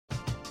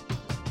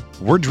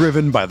We're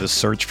driven by the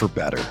search for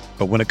better.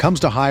 But when it comes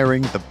to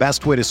hiring, the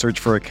best way to search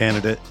for a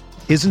candidate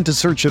isn't to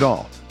search at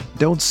all.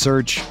 Don't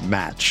search,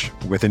 match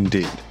with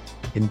Indeed.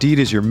 Indeed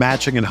is your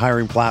matching and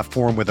hiring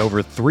platform with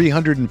over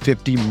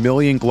 350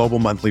 million global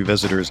monthly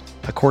visitors,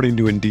 according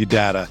to Indeed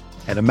data,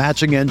 and a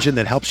matching engine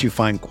that helps you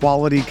find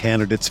quality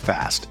candidates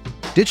fast.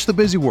 Ditch the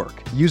busy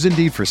work. Use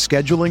Indeed for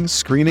scheduling,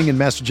 screening, and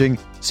messaging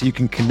so you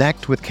can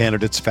connect with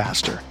candidates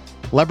faster.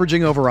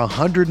 Leveraging over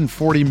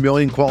 140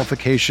 million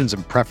qualifications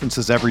and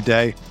preferences every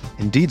day,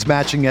 Indeed's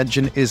matching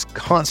engine is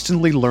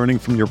constantly learning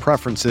from your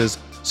preferences,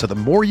 so the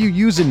more you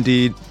use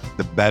Indeed,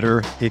 the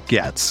better it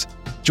gets.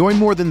 Join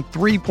more than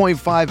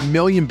 3.5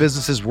 million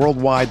businesses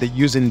worldwide that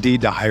use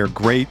Indeed to hire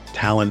great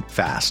talent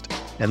fast.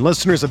 And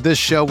listeners of this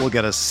show will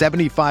get a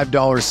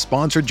 $75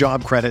 sponsored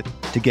job credit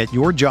to get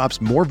your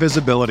jobs more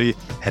visibility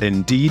at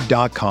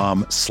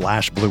Indeed.com/Blue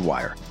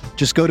Wire.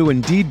 Just go to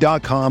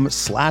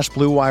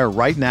Indeed.com/Blue Wire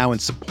right now and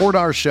support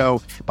our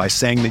show by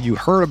saying that you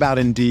heard about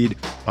Indeed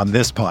on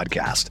this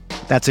podcast.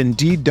 That's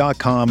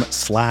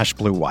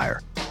Indeed.com/Blue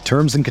Wire.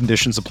 Terms and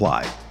conditions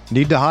apply.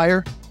 Need to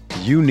hire?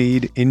 You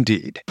need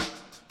Indeed.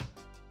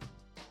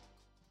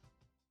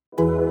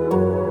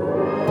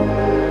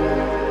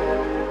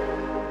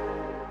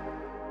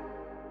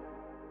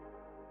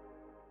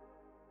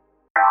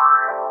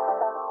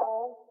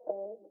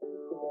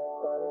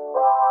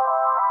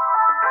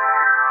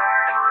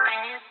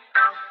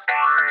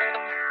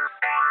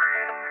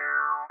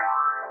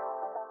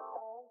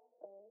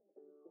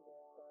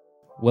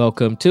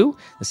 Welcome to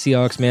the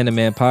Seahawks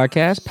Man-to-Man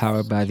podcast,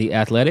 powered by The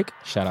Athletic.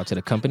 Shout out to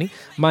the company.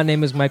 My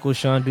name is Michael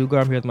Sean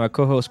Dugar. I'm here with my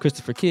co-host,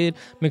 Christopher Kidd.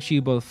 Make sure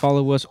you both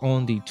follow us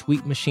on the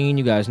tweet machine.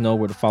 You guys know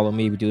where to follow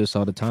me. We do this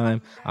all the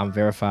time. I'm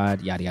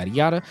verified, yada, yada,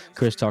 yada.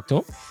 Chris, talk to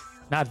him.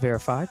 Not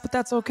verified, but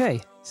that's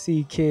okay.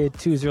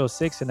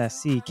 CKid206, and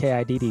that's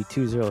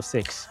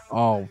CKIDD206.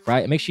 All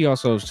right. Make sure you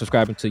also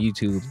subscribe to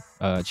YouTube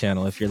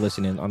channel if you're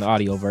listening on the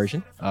audio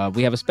version.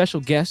 We have a special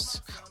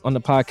guest on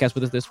the podcast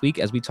with us this week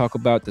as we talk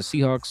about the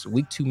Seahawks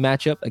Week 2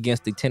 matchup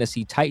against the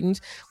Tennessee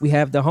Titans. We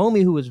have the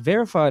homie who is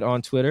verified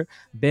on Twitter,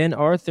 Ben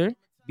Arthur,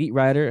 beat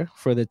writer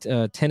for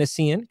the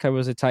Tennessean,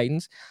 covers the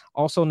Titans,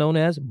 also known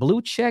as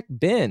Blue Check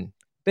Ben.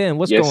 Ben,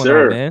 what's going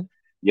on, man?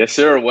 Yes,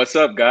 sir. What's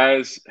up,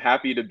 guys?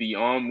 Happy to be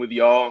on with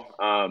y'all.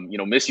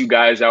 Miss you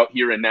guys out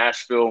here in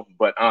Nashville,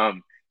 but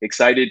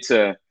excited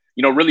to,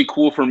 really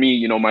cool for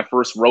me, my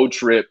first road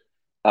trip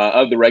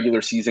of the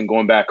regular season,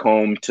 going back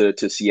home to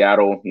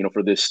Seattle,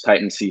 for this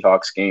Titans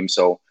Seahawks game.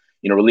 So,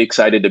 really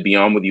excited to be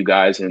on with you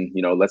guys, and,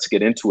 let's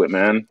get into it,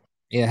 man.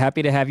 Yeah,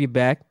 happy to have you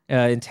back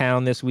in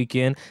town this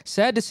weekend.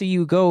 Sad to see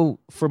you go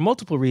for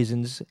multiple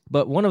reasons,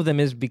 but one of them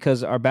is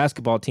because our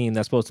basketball team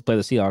that's supposed to play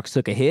the Seahawks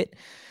took a hit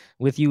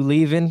with you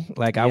leaving.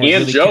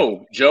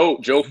 Joe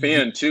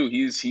Fan too.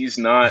 He's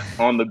not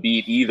on the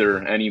beat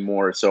either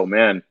anymore. So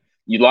man,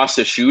 you lost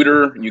a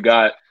shooter. You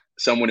got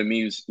someone in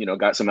me who's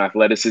got some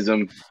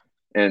athleticism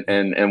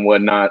and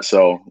whatnot.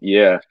 So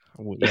yeah.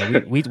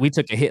 we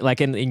took a hit,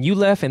 and you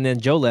left, and then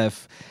Joe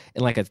left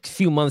in a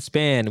few months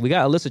span. We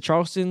got Alyssa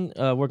Charleston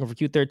working for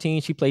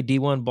Q13. She played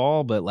D1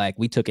 ball, but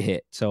we took a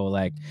hit. So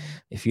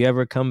if you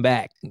ever come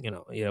back, we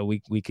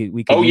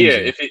could. Oh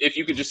yeah, if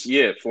you could just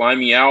fly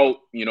me out.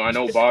 I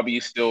know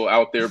Bobby's still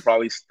out there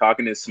probably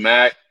talking his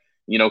smack.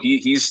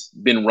 He's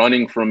been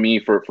running from me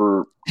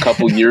for a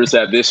couple years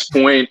at this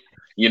point.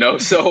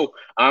 So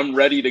I'm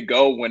ready to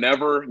go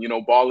whenever.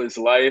 Ball is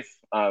life.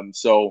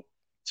 So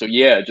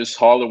yeah, just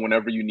holler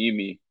whenever you need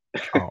me.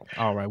 Oh,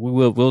 all right,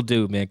 we'll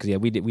do, man. Because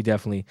we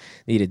definitely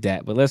needed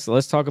that. But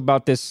let's talk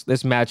about this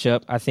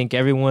matchup. I think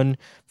everyone,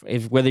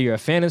 whether you're a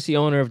fantasy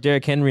owner of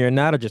Derrick Henry or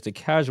not, or just a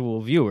casual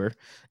viewer,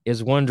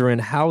 is wondering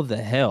how the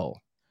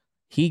hell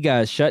he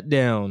got shut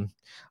down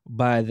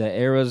by the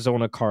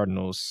Arizona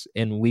Cardinals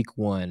in Week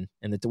 1,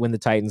 and when the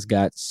Titans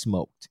got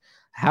smoked.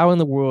 How in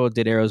the world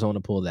did Arizona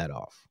pull that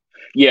off?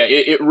 Yeah,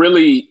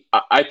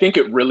 I think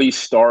it really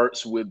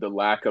starts with the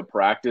lack of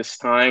practice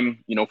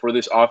time, for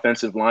this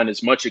offensive line.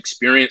 As much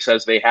experience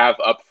as they have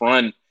up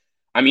front,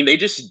 I mean, they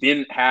just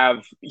didn't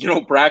have,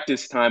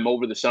 practice time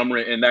over the summer,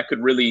 and that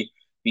could really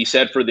be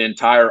said for the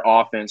entire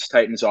offense,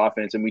 Titans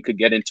offense, and we could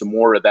get into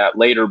more of that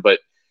later. But,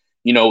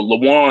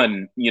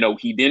 Lewan,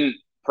 he didn't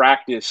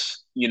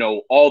practice,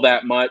 all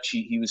that much.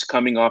 He was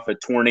coming off a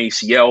torn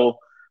ACL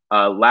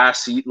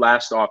last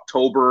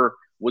October.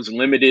 Was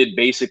limited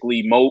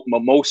basically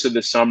most of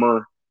the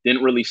summer,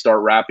 didn't really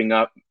start ramping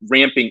up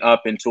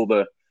until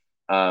the,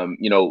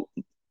 the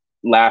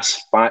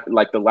last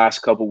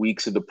couple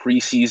weeks of the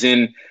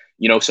preseason,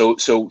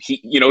 so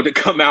he, to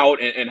come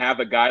out and have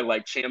a guy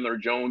like Chandler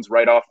Jones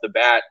right off the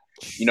bat,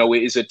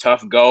 is a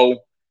tough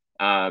go,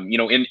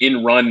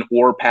 in run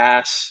or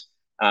pass.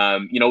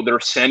 Their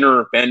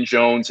center, Ben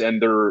Jones,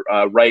 and their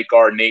right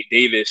guard, Nate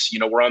Davis,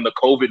 were on the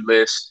COVID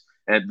list,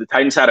 and the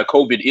Titans had a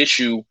COVID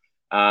issue.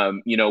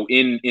 In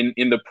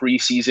the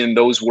preseason,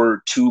 those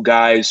were two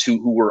guys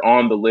who were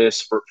on the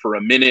list for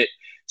a minute.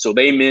 So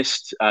they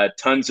missed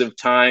tons of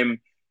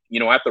time,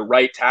 at the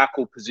right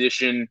tackle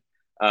position.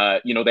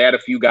 They had a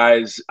few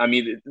guys. I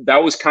mean,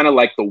 that was kind of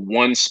like the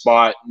one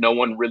spot no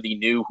one really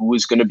knew who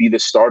was going to be the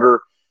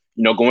starter,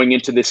 going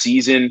into the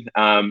season.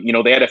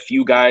 They had a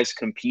few guys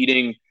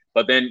competing,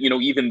 but then,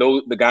 even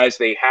though the guys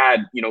they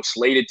had,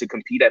 slated to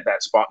compete at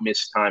that spot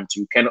missed time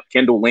too.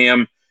 Kendall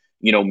Lamb,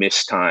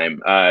 missed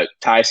time.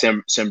 Ty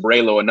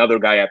Sembrelo, another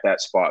guy at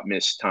that spot,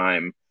 missed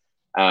time.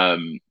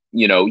 Lamb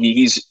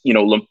is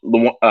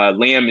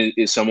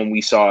someone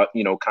we saw,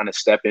 kind of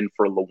step in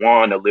for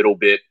Lewan a little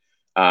bit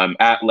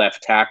at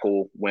left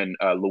tackle when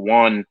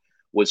Lewan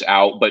was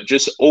out. But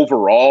just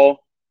overall,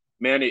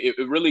 man, it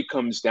really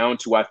comes down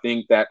to, I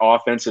think, that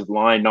offensive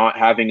line not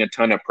having a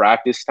ton of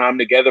practice time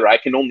together. I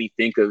can only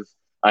think of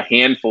a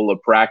handful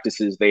of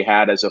practices they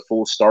had as a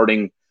full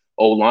starting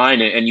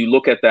O-line. And you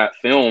look at that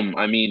film,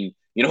 I mean,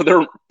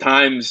 there are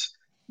times,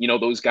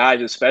 those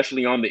guys,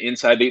 especially on the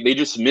inside, they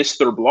just miss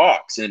their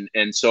blocks.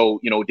 And so,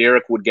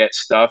 Derek would get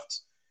stuffed,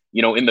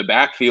 in the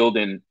backfield.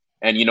 And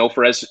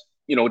for as,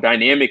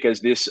 dynamic as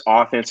this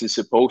offense is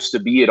supposed to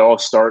be, it all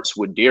starts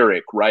with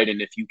Derek, right?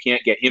 And if you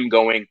can't get him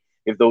going,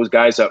 if those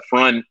guys up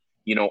front,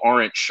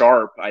 aren't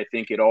sharp, I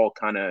think it all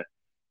kind of,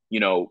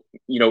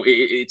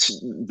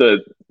 it's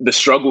the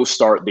struggles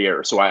start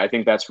there. So I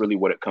think that's really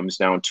what it comes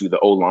down to, the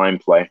O-line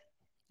play.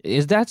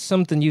 Is that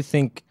something you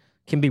think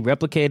can be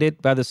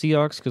replicated by the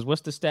Seahawks? Because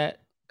what's the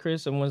stat,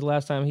 Chris? And when's the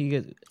last time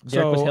Derek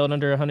was held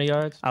under 100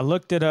 yards? I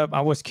looked it up.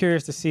 I was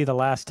curious to see the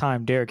last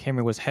time Derrick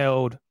Henry was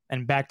held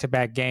in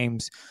back-to-back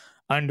games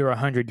under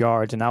 100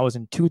 yards, and that was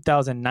in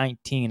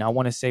 2019. I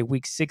want to say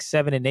week 6,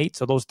 7, and 8.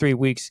 So those 3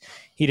 weeks,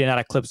 he did not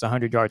eclipse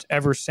 100 yards.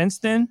 Ever since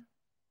then,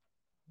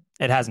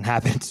 it hasn't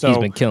happened. So he's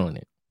been killing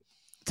it.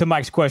 To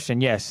Mike's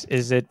question, yes.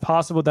 Is it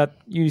possible that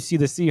you see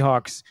the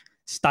Seahawks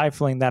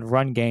stifling that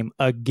run game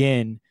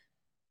again,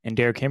 and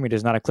Derrick Henry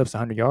does not eclipse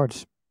 100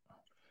 yards?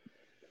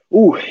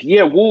 Oh,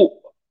 yeah.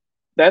 Well,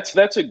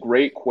 that's a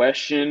great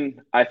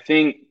question. I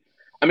think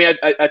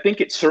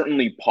it's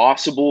certainly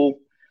possible.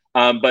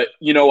 But,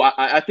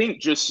 I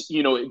think just,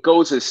 it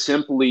goes as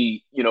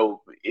simply,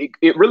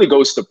 it really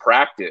goes to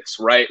practice,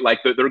 right? Like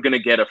they're going to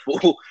get a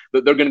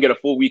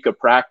full week of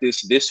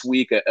practice this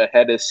week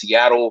ahead of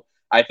Seattle.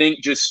 I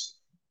think just,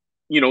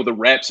 the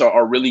reps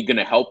are really going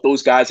to help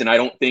those guys. And I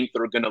don't think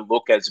they're going to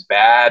look as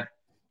bad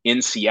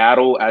in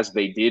Seattle as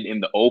they did in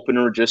the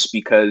opener, just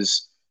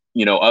because,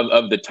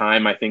 of the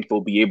time I think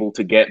they'll be able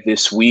to get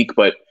this week.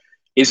 But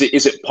is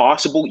it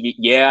possible?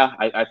 Yeah,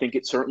 I think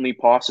it's certainly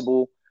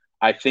possible.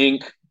 I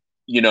think,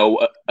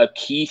 a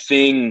key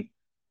thing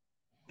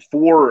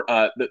for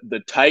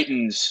the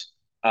Titans,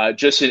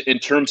 just in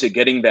terms of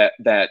getting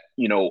that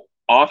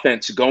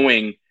offense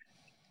going,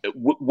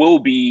 will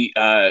be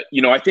I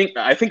think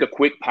a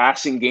quick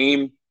passing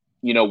game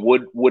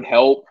would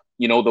help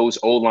those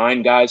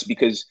O-line guys,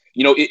 because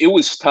it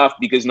was tough,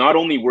 because not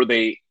only were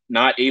they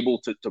not able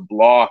to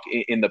block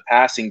in the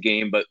passing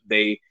game, but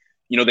they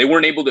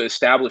weren't able to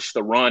establish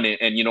the run.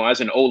 And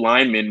as an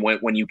O-lineman,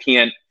 when you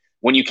can't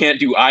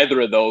do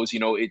either of those,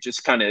 it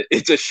just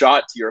it's a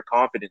shot to your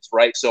confidence,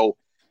 right? So,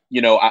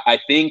 I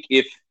think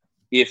if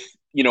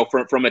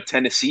from a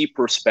Tennessee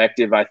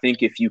perspective, I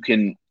think if you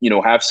can,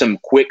 have some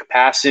quick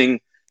passing,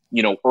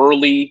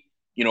 early,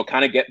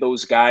 kind of get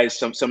those guys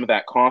some of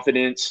that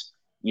confidence,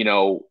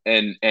 and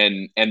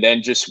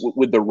then just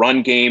with the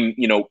run game,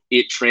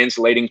 it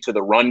translating to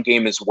the run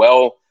game as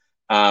well.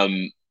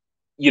 I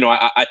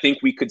think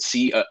we could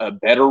see a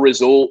better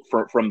result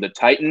from the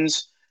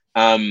Titans.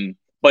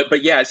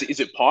 But yeah, is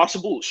it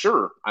possible?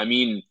 Sure. I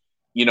mean,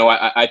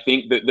 I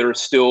think that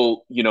there's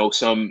still,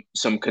 some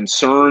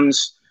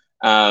concerns.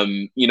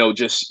 I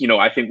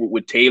think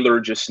with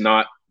Taylor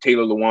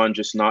Lewan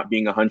just not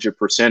being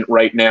 100%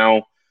 right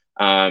now.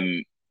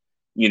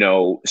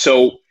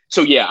 So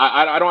yeah,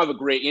 I don't have a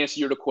great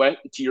answer to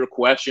your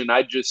question.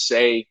 I'd just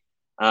say,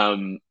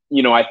 I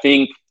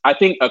think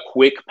a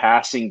quick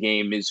passing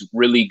game is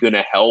really going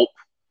to help,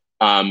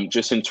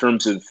 just in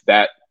terms of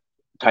that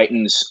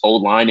Titans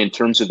O-line, in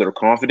terms of their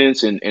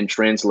confidence and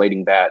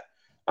translating that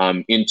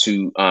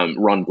into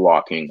run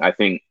blocking. I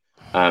think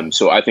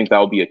so. I think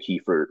that'll be a key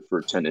for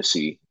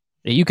Tennessee.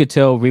 You could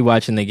tell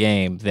rewatching the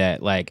game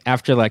that, like,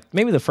 after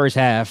maybe the first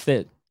half,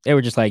 that they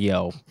were just like,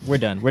 "Yo, we're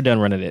done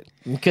running it,"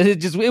 because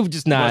it was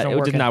just not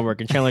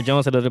working. Chandler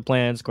Jones had other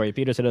plans. Corey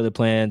Peters had other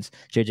plans.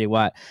 J.J.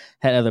 Watt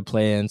had other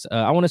plans.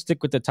 I want to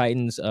stick with the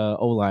Titans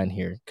O-line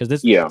here, because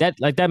that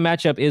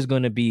matchup is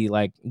going to be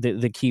like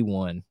the key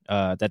one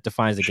that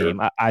defines the game.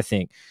 I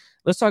think.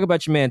 Let's talk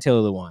about your man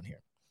Taylor Lewan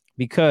here,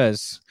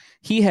 because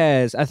he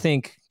has, I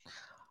think,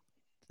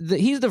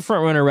 he's the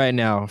front runner right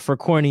now for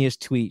corniest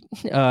tweet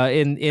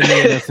in the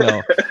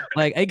NFL.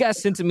 Like, it got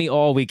sent to me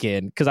all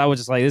weekend, because I was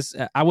just like, this.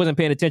 I wasn't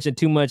paying attention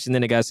too much, and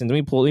then it got sent. Let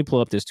me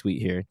pull up this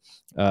tweet here.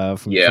 I'm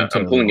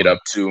pulling it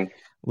up too.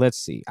 Let's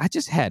see. I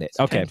just had it.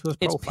 Okay,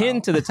 it's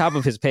pinned to the top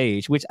of his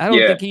page, which I don't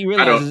think he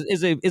realizes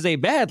is a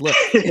bad look.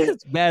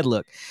 It's bad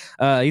look.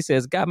 He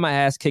says, "Got my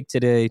ass kicked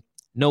today.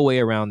 No way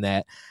around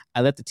that.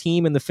 I let the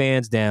team and the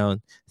fans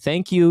down.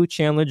 Thank you,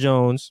 Chandler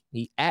Jones."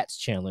 He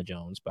 @Chandler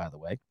Jones, by the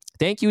way.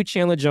 Thank you,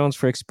 Chandler Jones,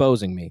 for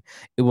exposing me.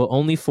 It will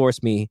only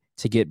force me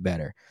to get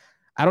better.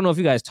 I don't know if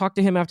you guys talked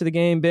to him after the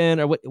game, Ben,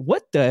 or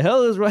what the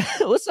hell is right?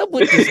 What's up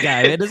with this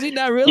guy, man? Does he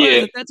not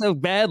realize that that's a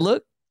bad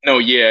look? No,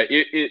 yeah,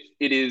 it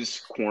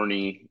is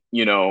corny,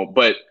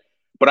 but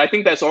I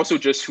think that's also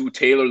just who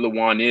Taylor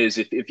Lewan is.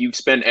 If you've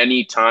spent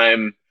any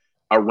time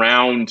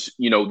around,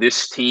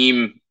 this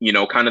team,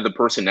 kind of the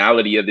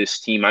personality of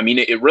this team, I mean,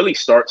 it really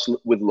starts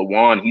with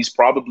Lewan. He's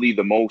probably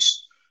the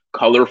most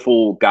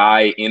colorful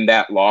guy in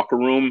that locker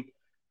room.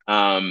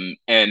 And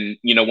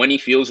when he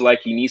feels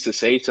like he needs to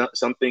say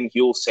something,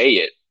 he'll say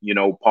it,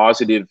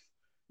 positive,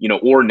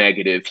 or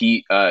negative.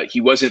 He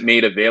wasn't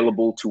made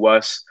available to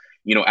us,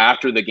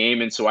 after the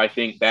game. And so I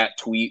think that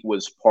tweet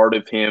was part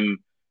of him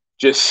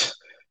just,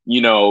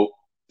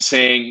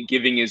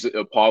 giving his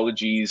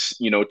apologies,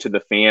 to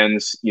the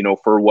fans,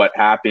 for what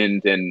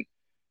happened. And,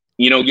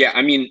 yeah,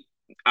 I mean,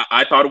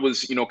 I thought it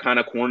was, kind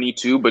of corny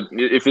too, but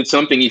if it's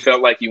something he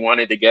felt like he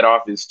wanted to get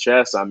off his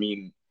chest, I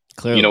mean,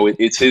 clearly.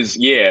 It's his,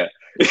 yeah,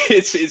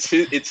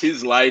 it's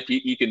his life.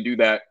 He can do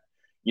that,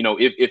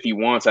 if he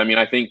wants. I mean,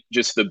 I think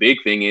just the big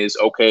thing is,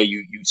 okay,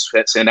 you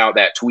send out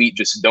that tweet,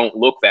 just don't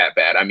look that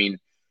bad. I mean,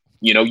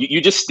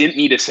 you just didn't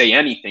need to say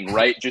anything,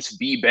 right? Just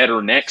be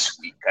better next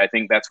week. I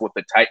think that's what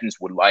the Titans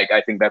would like.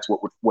 I think that's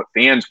what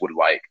fans would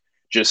like.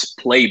 Just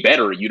play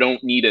better. You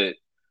don't need to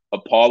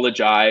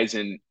apologize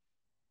and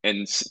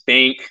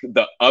thank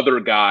the other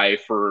guy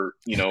for,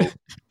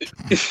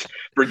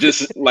 for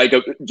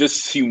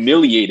just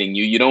humiliating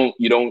you. You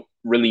don't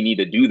really need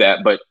to do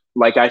that. But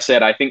like I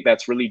said, I think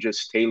that's really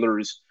just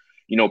Taylor's,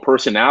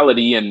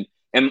 personality. And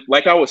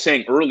like I was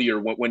saying earlier,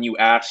 when you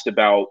asked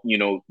about,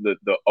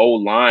 the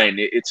O-line,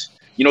 it's,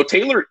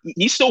 Taylor,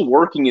 he's still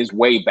working his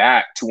way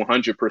back to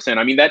 100%.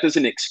 I mean, that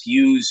doesn't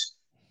excuse,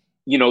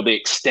 the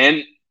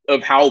extent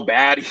of how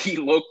bad he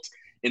looked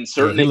in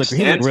certain extents.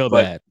 He looked real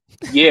bad.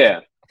 Yeah.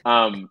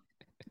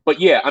 But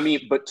yeah, I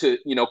mean, but to,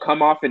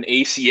 come off an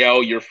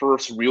ACL, your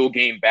first real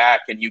game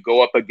back, and you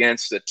go up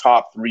against the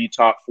top 3,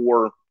 top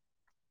 4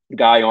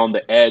 guy on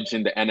the edge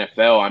in the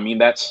NFL. I mean,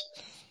 that's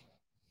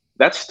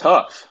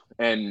tough.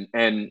 And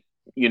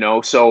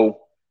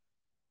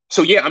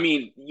so yeah, I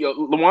mean,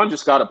 Lewan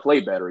just got to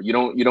play better. You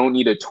don't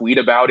need to tweet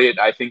about it.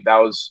 I think that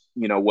was,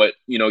 what,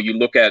 you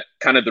look at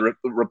kind of the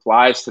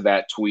replies to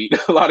that tweet.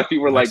 A lot of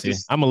people were like,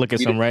 I'm gonna look at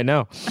some right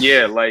now.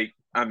 Yeah. Like,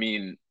 I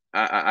mean,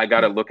 I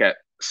got to look at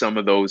some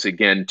of those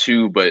again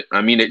too, but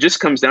I mean, it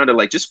just comes down to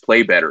like, just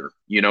play better.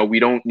 We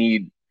don't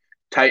need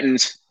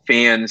Titans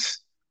fans,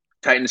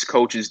 Titans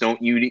coaches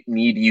don't need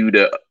you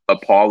to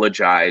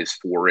apologize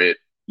for it.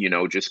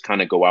 Just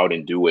kind of go out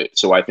and do it.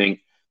 So I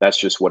think that's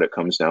just what it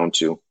comes down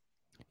to.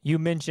 You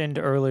mentioned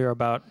earlier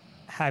about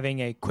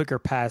having a quicker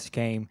pass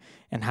game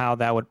and how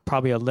that would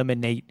probably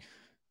eliminate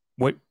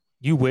what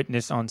you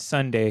witnessed on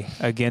Sunday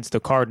against the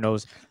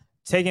Cardinals.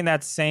 Taking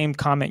that same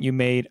comment you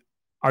made,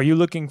 are you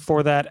looking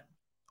for that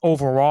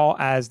overall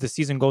as the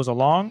season goes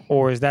along,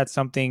 or is that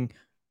something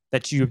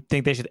that you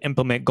think they should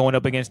implement going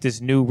up against this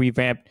new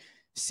revamped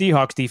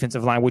Seahawks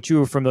defensive line, which you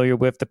were familiar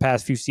with the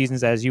past few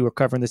seasons as you were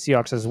covering the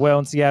Seahawks as well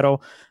in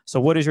Seattle? So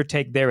what is your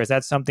take there? Is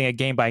that something a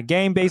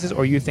game-by-game basis,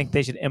 or you think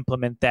they should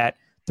implement that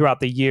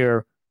throughout the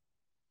year?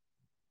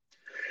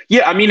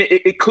 Yeah, I mean,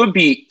 it could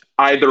be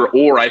either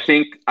or. I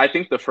think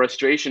the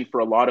frustration for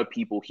a lot of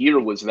people here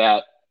was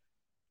that,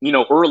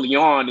 early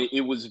on,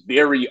 it was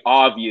very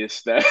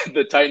obvious that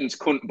the Titans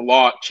couldn't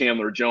block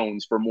Chandler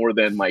Jones for more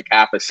than like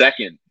half a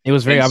second. It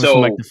was very obvious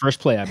from like the first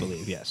play, I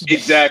believe. Yes,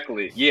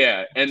 exactly.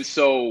 Yeah.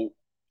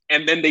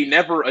 And then they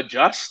never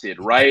adjusted,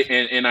 right?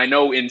 And I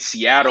know in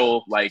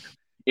Seattle, like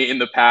in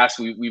the past,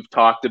 we've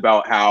talked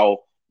about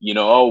how,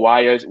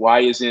 why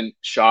isn't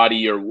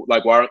Shoddy, or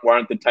like why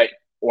aren't the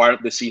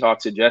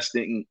Seahawks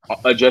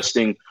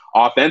adjusting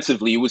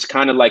offensively? It was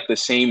kind of like the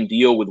same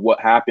deal with what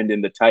happened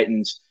in the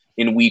Titans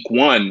in week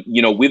 1,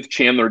 with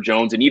Chandler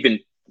Jones, and even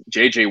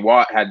JJ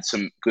Watt had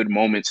some good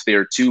moments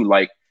there too.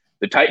 Like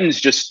the Titans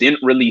just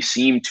didn't really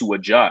seem to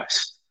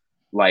adjust.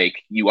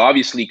 Like you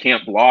obviously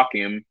can't block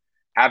him.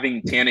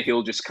 Having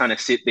Tannehill just kind of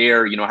sit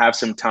there, have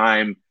some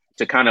time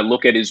to kind of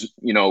look at his,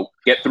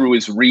 get through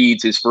his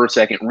reads, his first,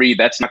 second read,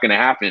 that's not going to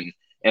happen.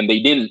 And they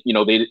didn't,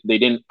 they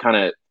didn't kind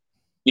of,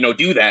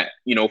 do that,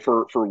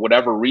 for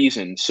whatever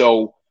reason.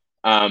 So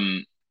yeah,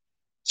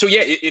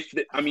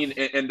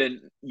 and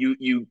then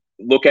you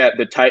look at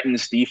the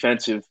Titans the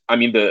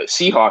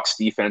Seahawks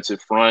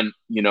defensive front,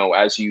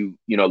 as you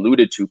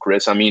alluded to,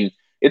 Chris, I mean,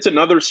 it's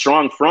another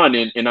strong front.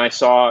 And I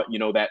saw,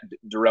 that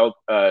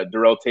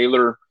Darrell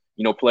Taylor,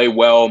 play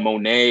well.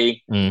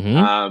 Monet,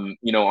 on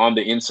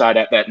the inside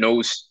at that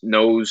nose,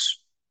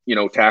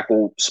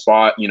 tackle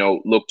spot,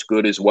 looked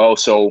good as well.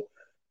 So,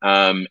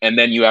 and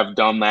then you have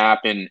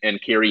Dunlap and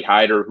Kerry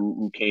Hyder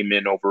who came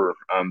in over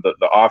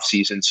the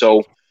offseason.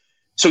 So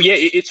yeah,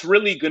 it's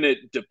really going to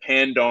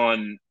depend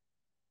on,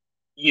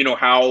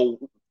 how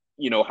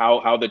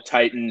the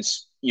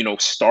Titans,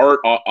 start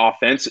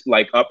offense,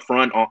 like up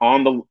front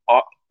on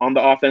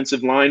the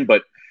offensive line.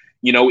 But,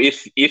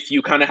 if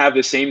you kind of have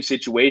the same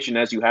situation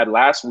as you had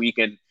last week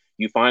and,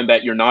 you find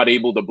that you're not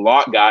able to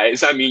block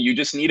guys, I mean, you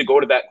just need to go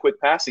to that quick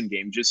passing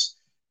game. Just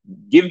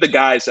give the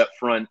guys up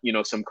front,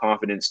 some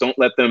confidence. Don't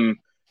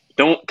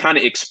kind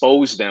of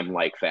expose them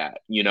like that,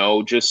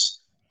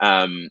 just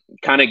kind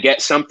of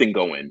get something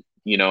going,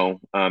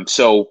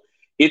 so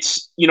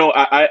it's,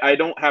 I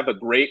don't have a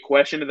great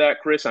question to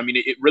that, Chris. I mean,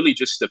 it really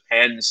just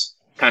depends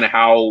kind of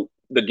how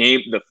the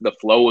game, the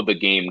flow of the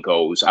game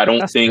goes. I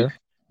don't think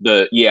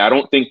the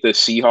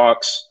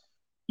Seahawks,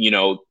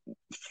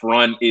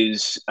 front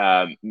is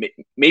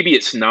maybe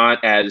it's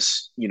not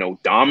as,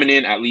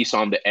 dominant, at least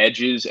on the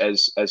edges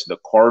as the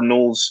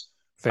Cardinals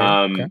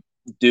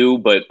do.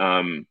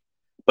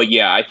 But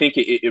yeah, I think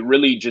it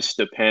really just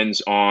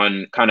depends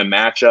on kind of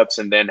matchups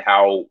and then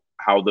how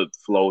the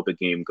flow of the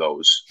game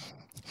goes.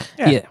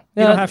 Yeah. You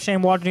don't have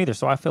Shane Waldron either,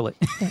 so I feel it.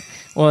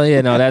 Well,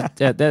 yeah, no,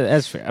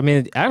 that's fair. I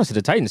mean, honestly,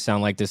 the Titans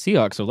sound like the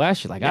Seahawks. So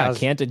last year, I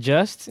can't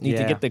adjust. Need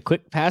to get the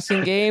quick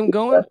passing game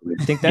going.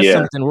 I think that's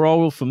something we're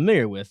all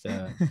familiar with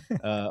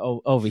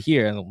over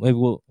here. And maybe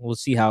we'll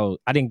see how.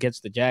 I didn't get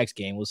to the Jags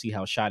game. We'll see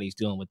how Shoddy's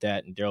doing with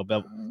that. And Darrell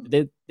Bell,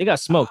 they got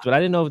smoked, but I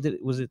didn't know if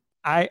it was it.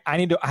 I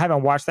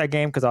haven't watched that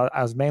game because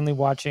I was mainly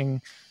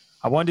watching.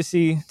 I wanted to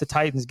see the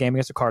Titans game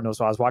against the Cardinals,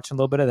 so I was watching a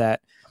little bit of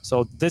that.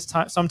 So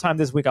sometime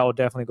this week, I will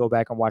definitely go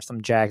back and watch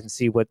some Jags and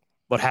see what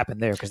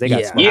happened there because they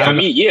got smoked. Yeah, I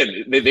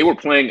mean, they were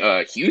playing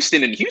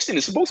Houston, and Houston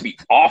is supposed to be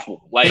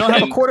awful. Like, they don't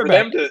have a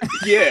quarterback.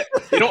 They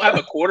don't have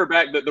a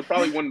quarterback. They're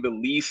probably one of the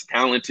least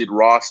talented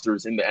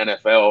rosters in the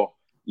NFL.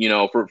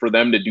 For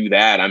them to do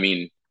that, I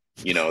mean,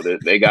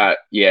 they got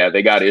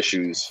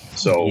issues.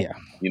 So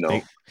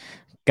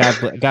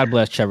God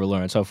bless Trevor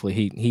Lawrence.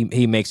 Hopefully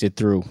he makes it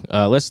through.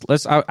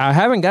 I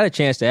haven't got a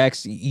chance to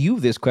ask you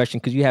this question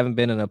because you haven't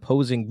been an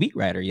opposing beat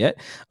writer yet.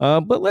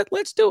 But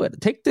let's do it.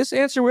 Take this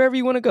answer wherever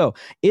you want to go.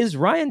 Is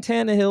Ryan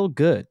Tannehill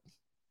good?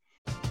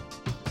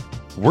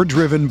 We're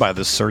driven by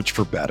the search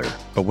for better.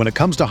 But when it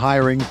comes to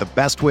hiring, the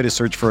best way to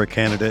search for a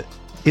candidate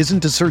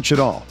isn't to search at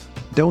all.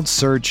 Don't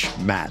search,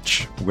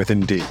 match with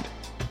Indeed.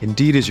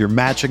 Indeed is your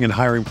matching and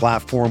hiring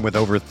platform with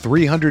over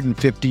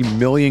 350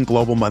 million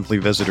global monthly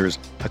visitors,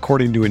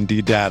 according to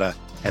Indeed data,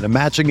 and a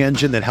matching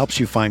engine that helps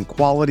you find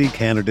quality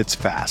candidates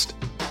fast.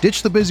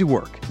 Ditch the busy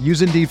work.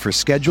 Use Indeed for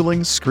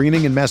scheduling,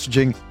 screening, and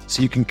messaging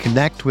so you can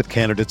connect with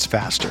candidates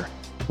faster.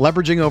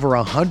 Leveraging over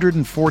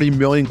 140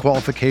 million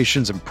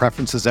qualifications and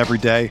preferences every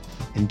day,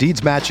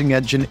 Indeed's matching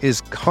engine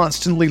is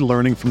constantly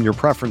learning from your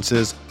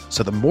preferences,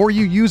 so the more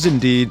you use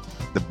Indeed,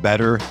 the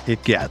better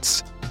it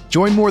gets.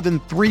 Join more than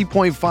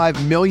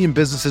 3.5 million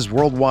businesses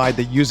worldwide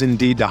that use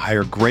Indeed to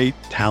hire great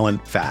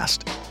talent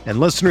fast. And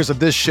listeners of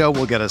this show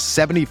will get a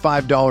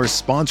 $75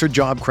 sponsored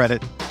job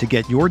credit to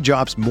get your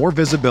jobs more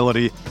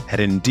visibility at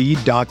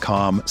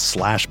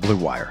Indeed.com/Blue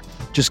Wire.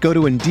 Just go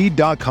to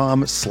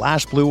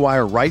Indeed.com/Blue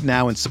Wire right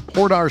now and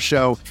support our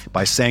show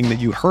by saying that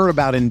you heard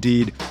about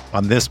Indeed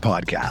on this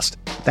podcast.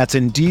 That's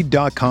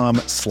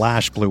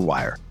Indeed.com/Blue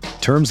Wire.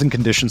 Terms and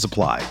conditions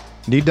apply.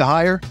 Need to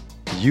hire?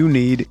 You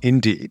need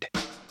Indeed.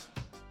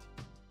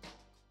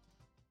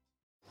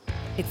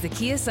 It's the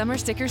Kia Summer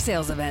Sticker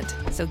Sales Event,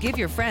 so give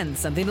your friends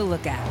something to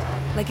look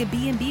at, like a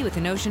B&B with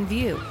an ocean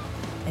view,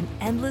 an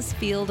endless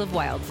field of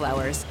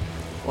wildflowers,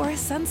 or a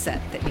sunset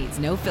that needs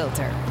no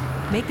filter.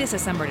 Make this a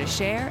summer to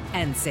share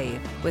and save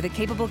with a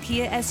capable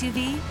Kia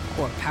SUV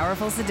or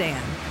powerful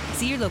sedan.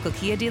 See your local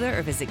Kia dealer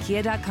or visit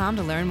kia.com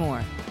to learn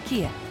more.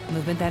 Kia,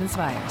 movement that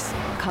inspires.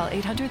 Call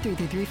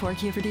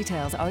 800-3334-KIA for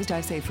details. Always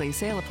drive safely.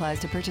 Sale applies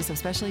to purchase of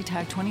specially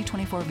tagged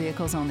 2024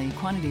 vehicles only.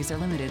 Quantities are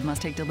limited.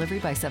 Must take delivery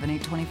by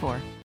 7/8/24.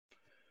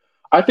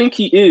 I think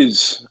he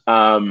is.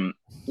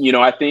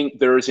 I think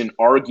there's an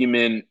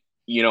argument,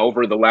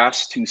 over the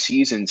last 2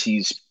 seasons,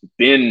 he's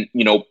been,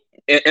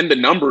 and the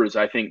numbers,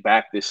 I think,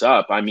 back this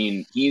up. I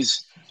mean,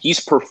 he's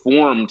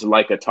performed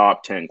like a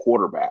top 10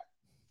 quarterback.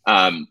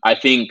 I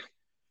think,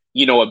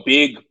 a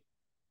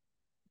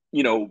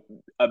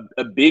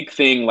big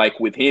thing like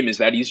with him is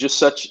that he's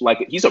just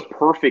he's a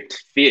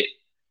perfect fit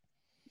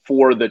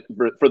for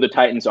the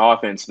Titans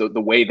offense, the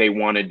way they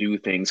want to do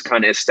things,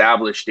 kind of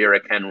establish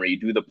Derrick Henry,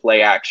 do the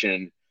play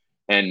action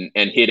and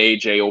hit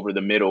AJ over the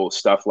middle,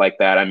 stuff like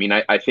that. I mean,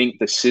 I think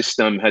the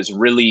system has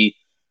really,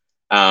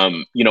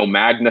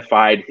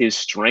 magnified his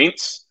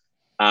strengths.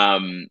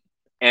 I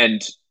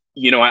think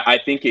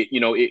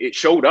it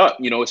showed up,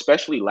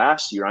 especially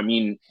last year. I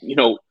mean,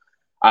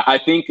 I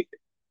think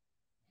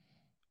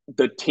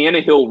the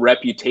Tannehill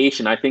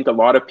reputation, I think a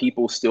lot of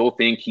people still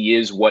think he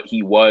is what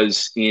he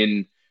was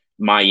in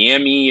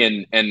Miami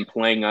and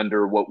playing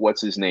under what's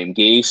his name,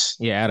 Gase.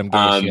 Yeah, Adam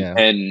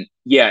Gase.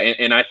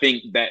 And I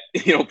think that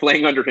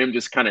playing under him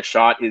just kind of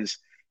shot his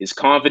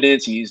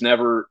confidence. He's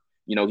never,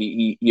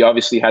 he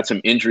obviously had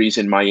some injuries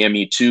in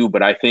Miami too,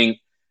 but I think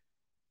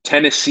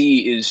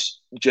Tennessee is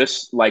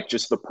just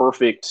the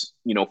perfect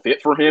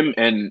fit for him,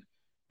 and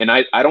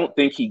I don't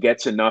think he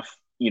gets enough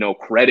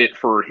credit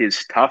for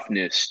his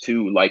toughness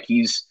too. Like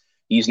he's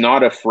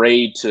not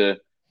afraid to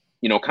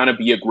kind of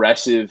be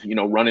aggressive,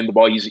 running the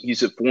ball.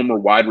 He's a former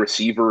wide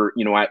receiver,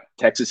 at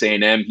Texas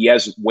A&M. He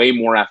has way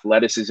more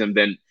athleticism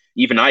than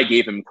even I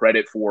gave him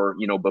credit for,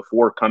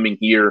 before coming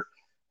here.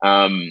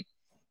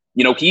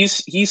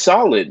 He's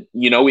solid.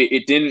 He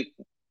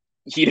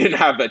didn't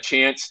have a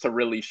chance to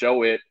really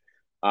show it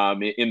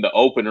in the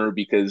opener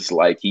because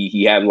like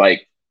he had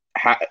like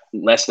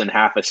less than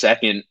half a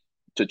second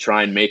to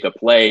try and make a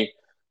play,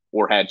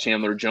 or had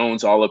Chandler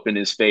Jones all up in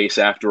his face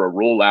after a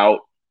rollout.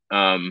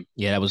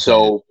 Yeah, that was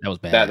so bad. That was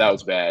bad. That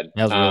was bad.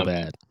 That was real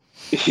bad.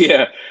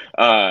 Yeah.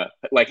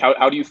 Like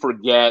how do you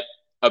forget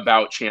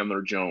about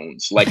Chandler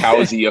Jones? Like, how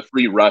is he a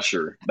free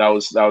rusher? That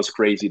was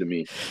crazy to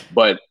me.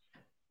 But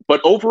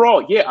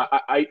overall, yeah,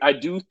 I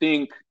do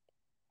think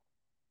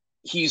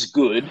he's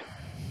good.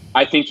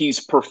 I think he's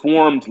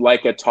performed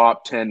like a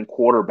top 10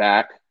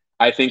 quarterback.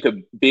 I think a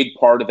big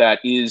part of that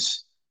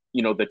is,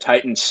 the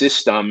Titans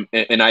system.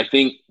 And I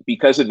think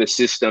because of the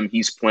system,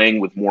 he's playing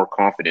with more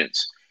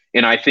confidence.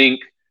 And I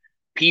think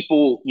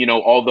people,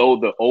 although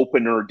the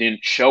opener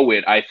didn't show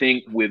it, I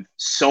think with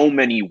so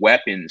many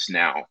weapons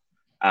now,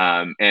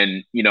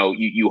 and,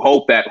 you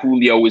hope that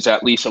Julio is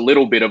at least a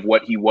little bit of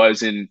what he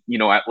was in,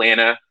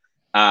 Atlanta.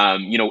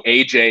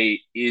 AJ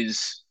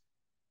is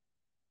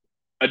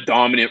a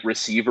dominant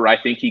receiver.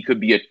 I think he could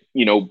be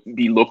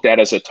be looked at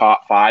as a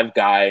top 5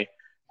 guy,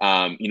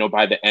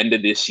 by the end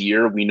of this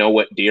year. We know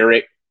what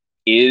Derek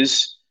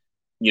is.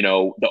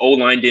 The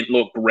O-line didn't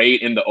look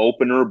great in the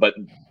opener, but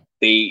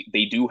they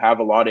do have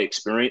a lot of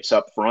experience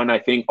up front. I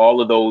think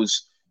all of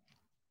those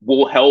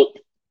will help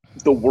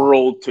the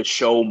world to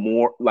show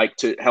more, like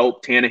to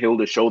help Tannehill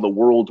to show the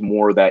world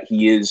more that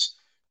he is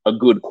a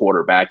good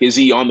quarterback. Is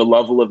he on the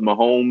level of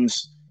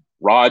Mahomes,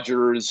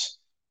 Rodgers,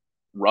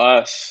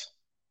 Russ?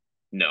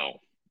 No.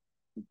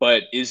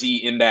 But is he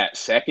in that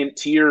second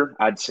tier?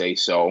 I'd say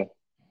so.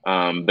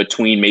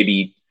 Between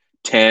maybe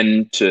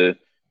 10 to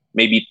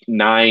maybe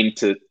 9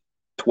 to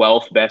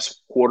 12th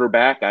best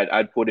quarterback,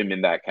 I'd put him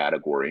in that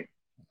category.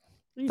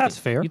 That's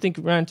fair. You think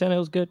Ryan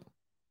Tannehill's good?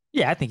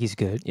 Yeah, I think he's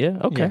good. Yeah.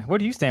 Okay. Yeah. Where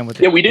do you stand with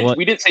it? Yeah, we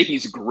didn't say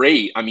he's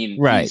great. I mean,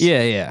 right.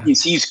 Yeah.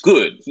 He's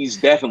good. He's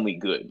definitely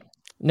good.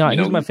 No,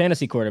 he's my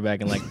fantasy quarterback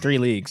in like 3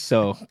 leagues,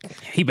 so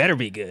he better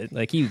be good.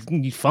 Like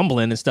he's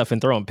fumbling and stuff and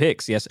throwing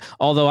picks. Yes,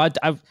 although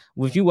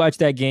if you watch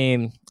that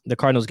game, the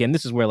Cardinals game,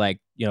 this is where like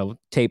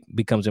tape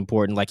becomes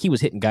important. Like he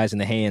was hitting guys in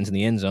the hands in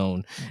the end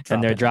zone,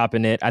 and they're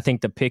dropping it. I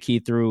think the pick he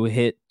threw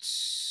hit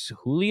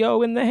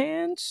Julio in the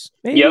hands.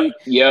 Maybe? Yep.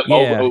 Yeah.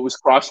 Oh, it was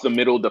across the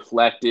middle,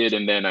 deflected,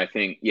 and then I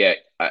think it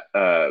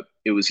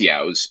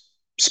was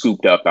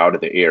scooped up out of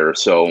the air.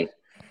 So.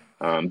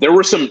 There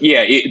were some,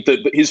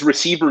 his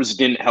receivers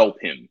didn't help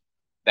him.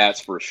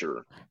 That's for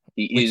sure.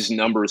 His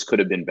numbers could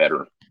have been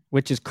better.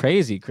 Which is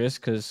crazy, Chris,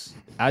 because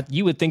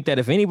you would think that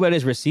if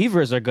anybody's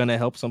receivers are going to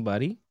help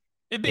somebody,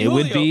 it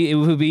would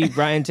be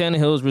Ryan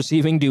Tannehill's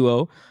receiving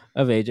duo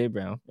of AJ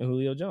Brown and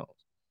Julio Jones.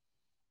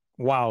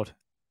 Wild.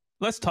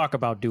 Let's talk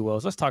about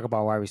duos. Let's talk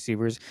about wide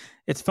receivers.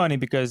 It's funny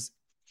because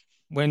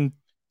when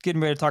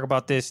getting ready to talk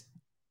about this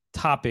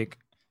topic,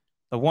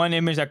 the one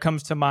image that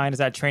comes to mind is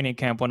at training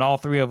camp when all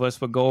 3 of us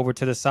would go over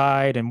to the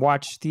side and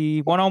watch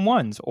the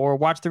one-on-ones or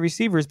watch the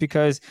receivers,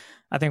 because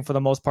I think for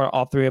the most part,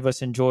 all 3 of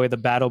us enjoy the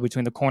battle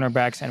between the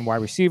cornerbacks and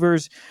wide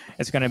receivers.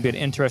 It's going to be an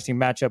interesting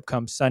matchup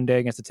come Sunday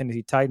against the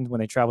Tennessee Titans when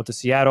they travel to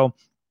Seattle.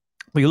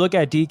 But you look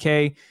at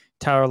DK,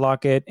 Tyler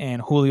Lockett,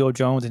 and Julio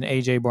Jones and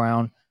AJ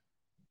Brown,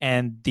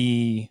 and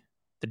the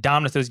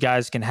dominance those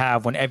guys can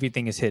have when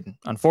everything is hidden.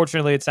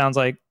 Unfortunately, it sounds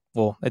like,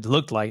 well, it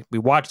looked like, we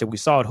watched it, we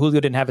saw it, Julio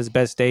didn't have his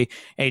best day.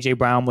 AJ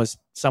Brown was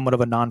somewhat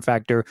of a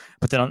non-factor.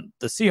 But then on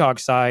the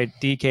Seahawks side,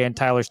 DK and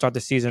Tyler start the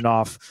season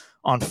off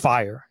on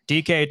fire.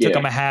 DK took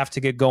him a half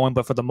to get going,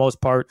 but for the most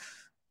part,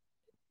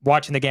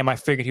 watching the game, I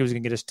figured he was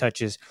going to get his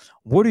touches.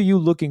 What are you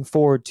looking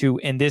forward to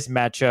in this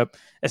matchup,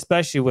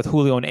 especially with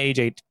Julio and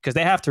AJ? Because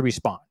they have to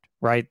respond,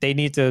 right? They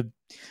need to.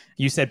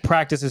 You said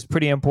practice is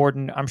pretty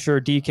important. I'm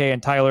sure DK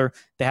and Tyler,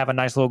 they have a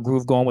nice little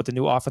groove going with the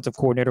new offensive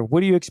coordinator.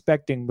 What are you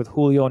expecting with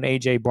Julio and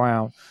AJ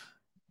Brown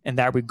in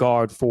that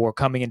regard for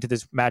coming into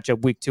this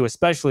matchup week 2,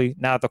 especially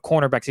now the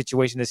cornerback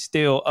situation is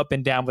still up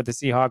and down with the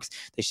Seahawks?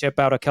 They ship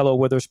out Ahkello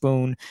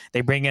Witherspoon. They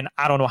bring in,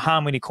 I don't know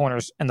how many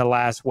corners in the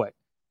last,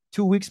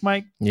 2 weeks,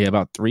 Mike? Yeah,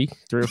 about 3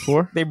 or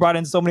 4. They brought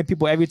in so many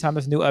people every time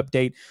there's a new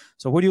update.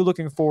 So what are you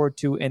looking forward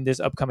to in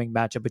this upcoming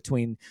matchup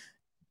between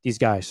these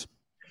guys?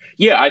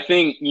 Yeah, I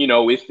think,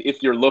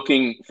 if you're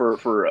looking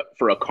for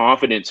a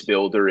confidence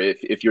builder,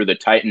 if you're the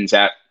Titans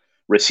at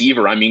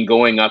receiver, I mean,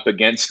 going up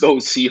against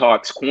those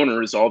Seahawks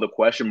corners, all the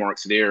question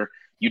marks there,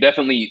 you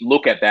definitely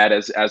look at that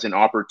as an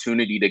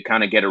opportunity to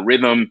kind of get a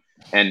rhythm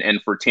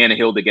and for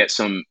Tannehill to get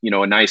some,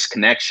 a nice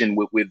connection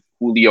with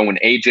Julio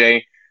and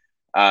AJ.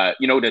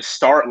 To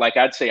start, like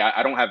I'd say,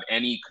 I don't have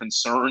any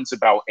concerns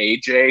about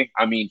AJ.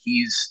 I mean,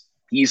 he's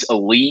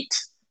elite.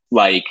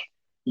 Like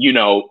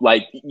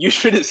you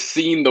should have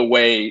seen the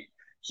way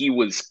he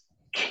was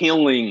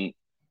killing,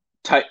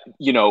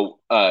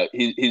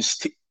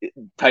 his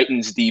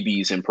Titans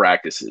DBs in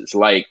practices.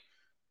 Like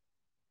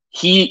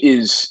he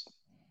is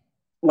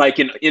like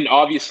in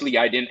obviously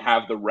I didn't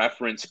have the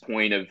reference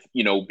point of,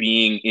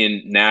 being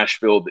in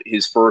Nashville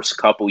his first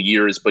couple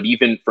years, but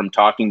even from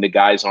talking to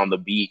guys on the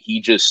beat,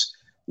 he just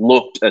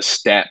looked a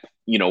step,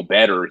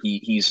 better.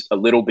 He's a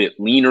little bit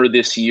leaner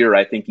this year.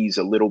 I think he's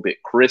a little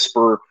bit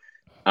crisper.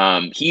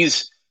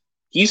 He's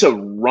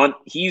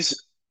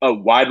a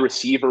wide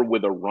receiver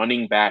with a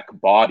running back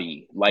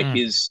body. Like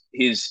he's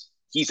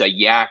a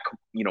yak,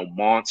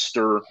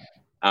 monster.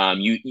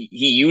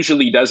 He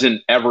usually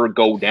doesn't ever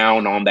go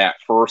down on that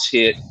first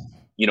hit,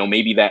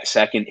 maybe that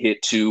second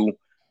hit too.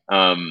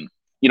 And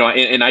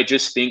I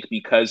just think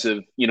because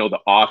of, the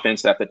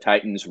offense that the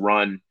Titans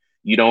run,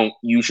 he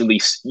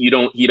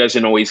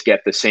doesn't always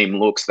get the same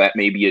looks that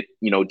maybe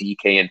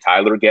DK and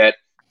Tyler get.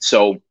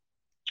 So,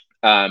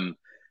 and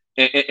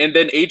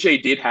then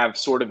AJ did have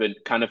sort of a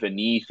kind of a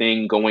knee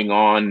thing going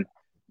on,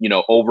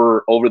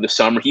 over the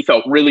summer. He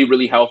felt really,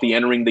 really healthy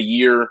entering the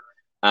year.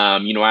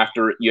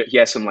 After he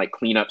had some like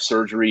cleanup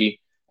surgery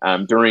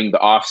during the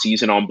off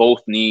season on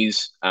both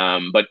knees,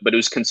 but it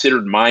was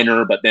considered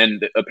minor. But then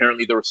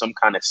apparently there was some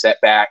kind of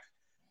setback.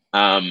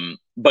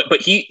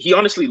 But he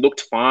honestly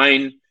looked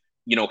fine,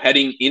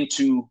 heading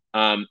into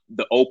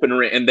the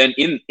opener, and then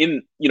in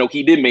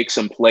he did make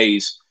some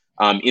plays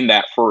in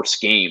that first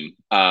game.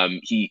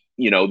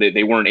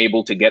 They weren't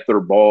able to get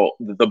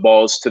the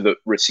balls to the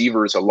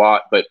receivers a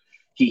lot, but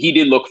he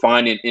did look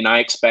fine, and I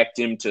expect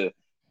him to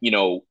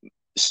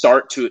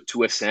start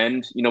to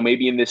ascend,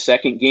 maybe in this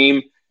second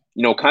game.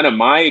 Kind of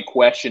my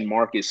question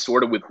mark is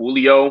sort of with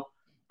Julio,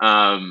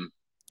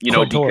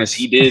 because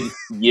he did,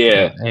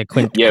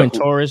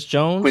 Quintorris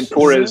Jones,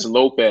 Quintorris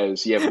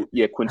Lopez,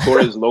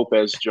 Quintorris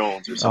Lopez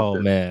Jones or something.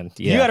 Oh man,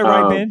 you got it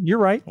right, man. You're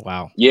right.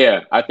 Wow.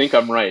 Yeah, I think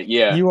I'm right.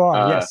 Yeah, you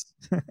are.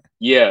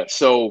 Yes.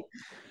 So,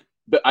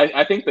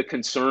 I think the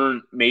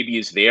concern maybe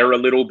is there a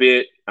little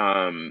bit.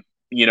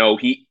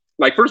 He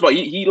first of all,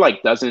 he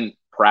like doesn't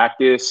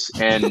practice,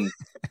 and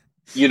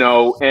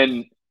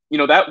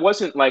that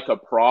wasn't like a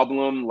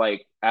problem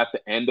like at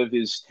the end of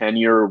his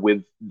tenure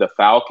with the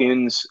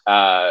Falcons,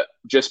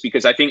 just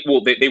because I think,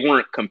 they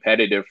weren't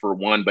competitive for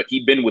one, but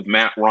he'd been with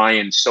Matt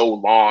Ryan so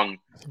long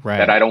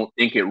that I don't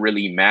think it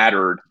really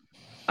mattered.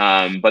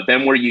 But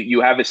then where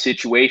you have a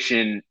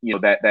situation,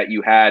 that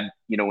you had,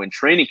 in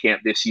training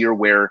camp this year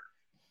where,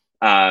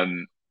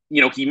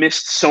 he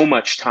missed so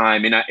much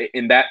time.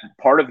 And that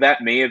part of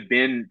that may have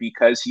been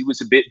because he was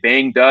a bit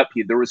banged up.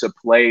 There was a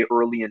play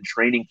early in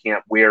training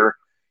camp where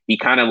he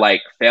kind of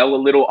like fell a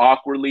little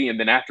awkwardly. And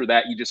then after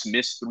that, he just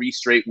missed 3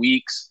 straight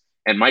weeks.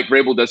 And Mike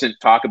Vrabel doesn't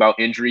talk about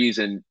injuries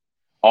and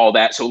all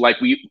that. So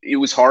it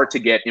was hard to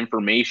get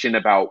information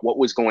about what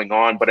was going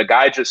on, but a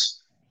guy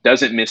just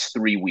doesn't miss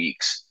 3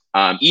 weeks.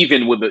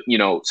 Even with,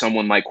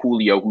 someone like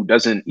Julio, who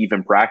doesn't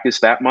even practice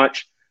that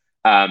much.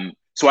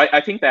 So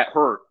I think that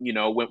hurt,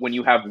 when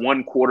you have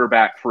one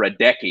quarterback for a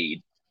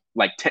decade,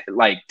 like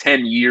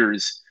 10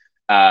 years,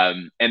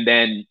 and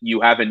then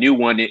you have a new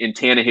one in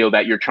Tannehill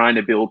that you're trying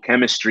to build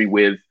chemistry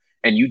with,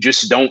 and you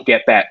just don't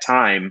get that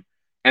time.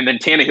 And then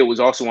Tannehill was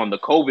also on the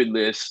COVID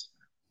list,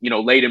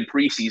 late in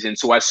preseason.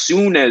 So as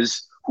soon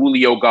as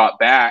Julio got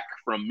back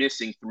from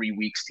missing 3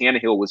 weeks,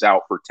 Tannehill was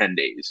out for 10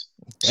 days.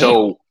 Damn.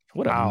 So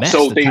what a mess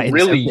so the they Titans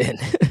really, have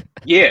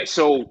been.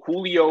 So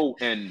Julio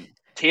and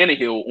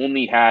Tannehill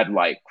only had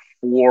like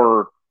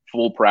 4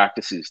 full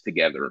practices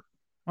together.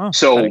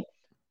 So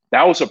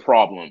that was a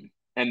problem.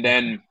 And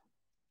then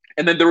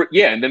there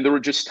were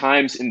just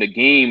times in the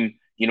game,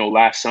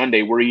 last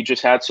Sunday where he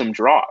just had some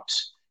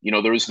drops.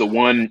 There was the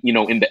one,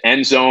 in the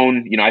end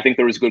zone. I think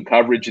there was good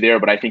coverage there,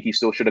 but I think he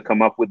still should have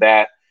come up with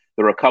that.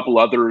 There were a couple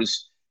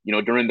others,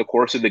 during the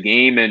course of the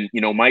game. And,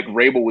 Mike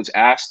Vrabel was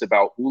asked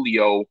about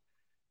Julio,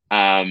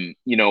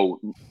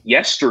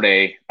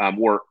 yesterday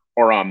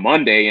or on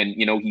Monday. And,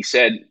 he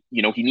said,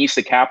 he needs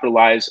to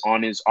capitalize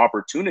on his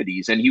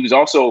opportunities. And he was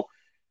also,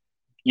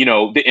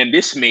 and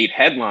this made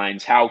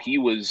headlines, how he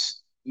was,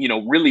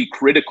 really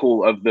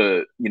critical of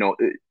the,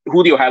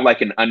 Julio had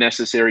like an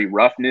unnecessary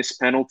roughness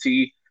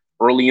penalty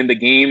early in the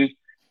game.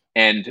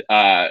 And,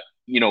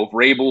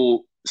 Vrabel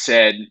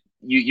said,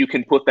 you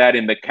can put that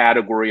in the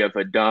category of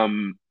a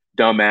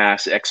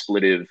dumbass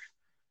expletive.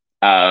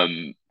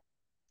 And,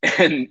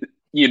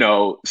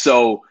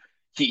 so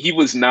he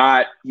was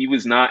not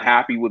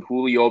happy with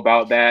Julio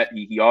about that.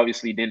 He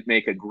obviously didn't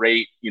make a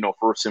great,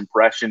 first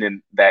impression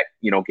in that,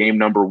 game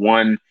number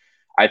 1.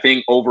 I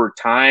think over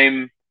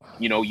time,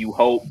 you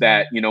hope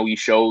that, he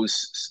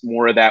shows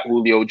more of that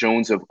Julio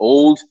Jones of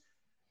old.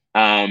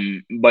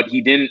 But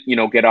he didn't,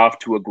 get off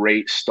to a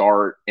great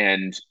start.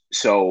 And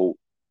so,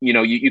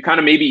 you kind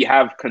of maybe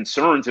have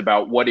concerns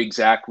about what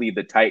exactly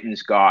the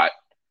Titans got,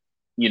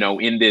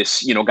 in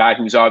this, guy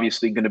who's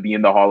obviously going to be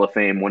in the Hall of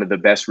Fame, one of the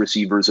best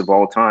receivers of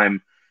all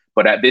time.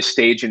 But at this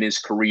stage in his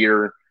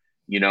career,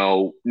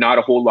 not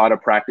a whole lot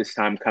of practice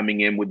time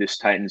coming in with this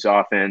Titans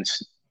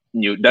offense,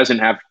 doesn't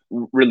have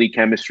really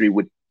chemistry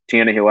with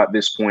Tannehill at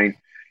this point.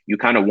 You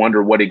kind of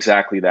wonder what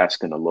exactly that's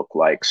going to look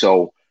like.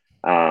 So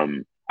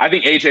I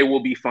think AJ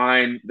will be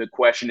fine. The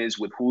question is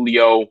with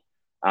Julio,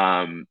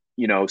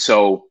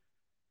 so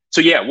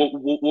So yeah,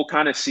 we'll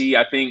kind of see.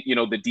 I think, you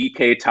know, the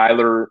DK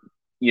Tyler,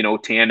 you know,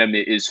 tandem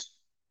is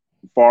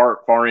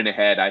far in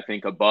ahead. I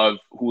think above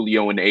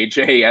Julio and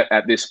AJ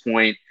at this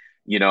point.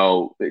 You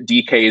know,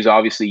 DK is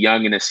obviously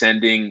young and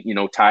ascending. You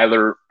know,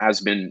 Tyler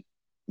has been,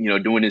 you know,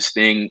 doing his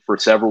thing for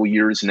several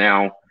years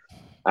now.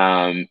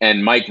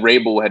 And Mike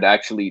Rabel had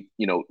actually,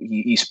 you know,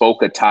 he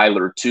spoke of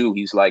Tyler too.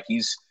 He's like,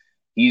 he's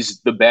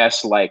the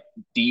best like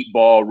deep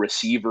ball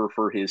receiver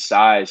for his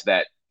size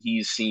that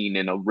he's seen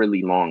in a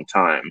really long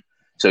time.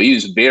 So he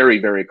was very,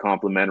 very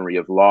complimentary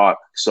of Locke.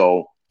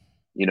 So,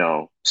 you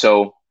know,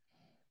 so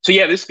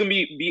yeah, this is gonna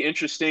be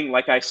interesting.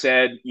 Like I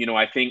said, you know,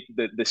 I think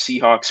the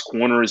Seahawks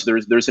corners,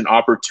 there's an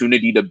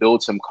opportunity to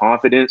build some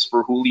confidence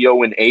for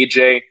Julio and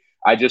AJ.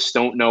 I just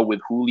don't know with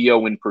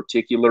Julio in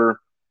particular,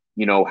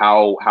 you know,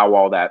 how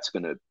all that's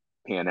gonna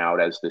pan out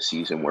as the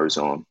season wears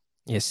on.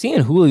 Yeah, seeing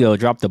Julio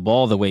drop the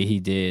ball the way he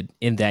did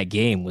in that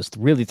game was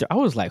really. I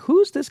was like,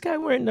 "Who's this guy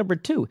wearing number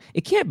 2?"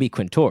 It can't be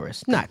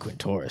Quintorris. Not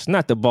Quintorris.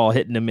 Not the ball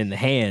hitting him in the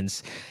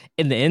hands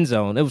in the end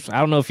zone. It was. I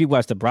don't know if you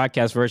watched the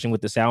broadcast version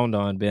with the sound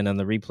on, Ben, on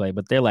the replay,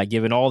 but they're like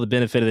giving all the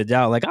benefit of the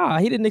doubt. Like,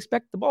 he didn't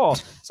expect the ball.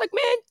 It's like,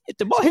 man, if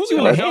the ball hits you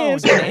in the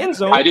hands in the end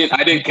zone, I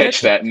didn't catch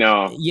that.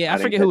 No. Yeah, I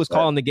forget who was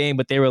calling the game,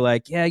 but they were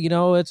like, "Yeah, you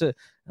know, it's a."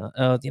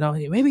 You know,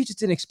 maybe he just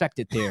didn't expect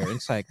it there. And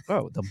it's like,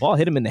 bro, the ball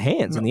hit him in the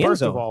hands in the end zone.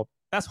 First of all,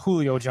 that's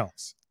Julio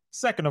Jones.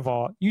 Second of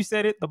all, you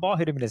said it, the ball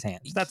hit him in his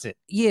hands. That's it.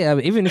 Yeah,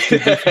 even if you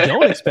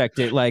don't expect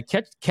it, like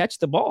catch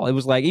the ball. It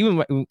was like,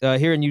 even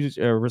hearing you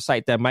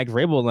recite that Mike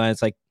Vrabel line,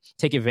 it's like,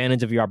 take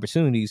advantage of your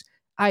opportunities,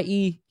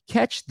 i.e.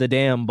 catch the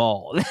damn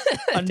ball.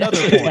 Another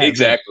point.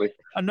 Exactly.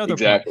 Another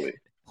point.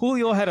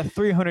 Julio had a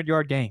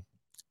 300-yard game.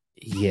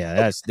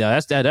 Yeah,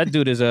 that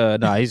dude is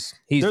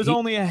he's There's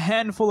only a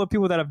handful of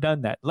people that have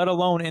done that, let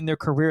alone in their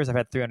careers have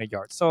had 300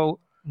 yards. So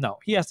no,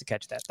 he has to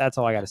catch that. That's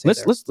all I got to say.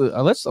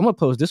 I'm gonna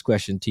pose this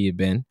question to you,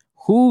 Ben.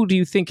 Who do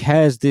you think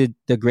has the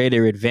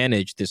greater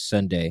advantage this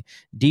Sunday?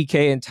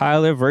 DK and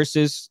Tyler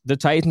versus the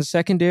Titans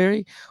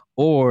secondary,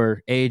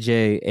 or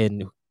AJ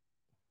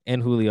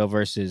and Julio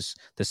versus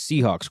the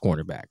Seahawks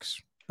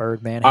cornerbacks?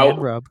 Birdman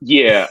hand rub.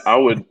 Yeah, I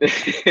would.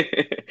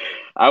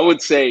 I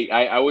would say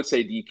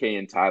DK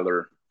and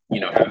Tyler, you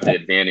know, have the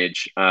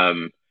advantage.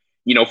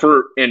 You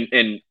know,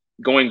 and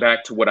going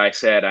back to what I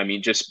said, I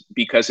mean, just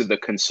because of the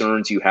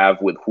concerns you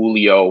have with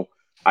Julio,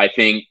 I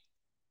think,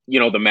 you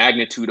know, the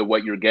magnitude of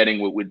what you're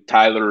getting with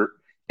Tyler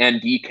and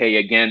DK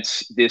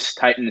against this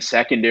Titans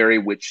secondary,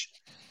 which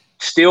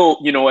still,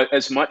 you know,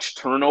 as much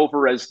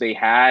turnover as they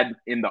had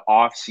in the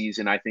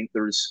offseason, I think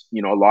there's,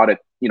 you know, a lot of,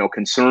 you know,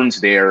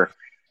 concerns there.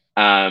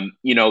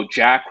 You know,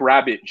 Jack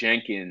Rabbit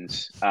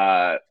Jenkins,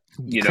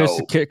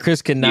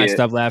 Chris cannot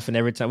stop laughing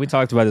every time. We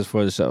talked about this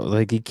before the show.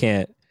 Like, he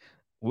can't,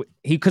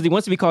 because he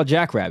wants to be called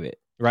Jack Rabbit,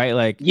 right?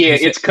 Like, yeah,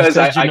 it's because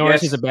I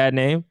guess is a bad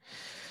name.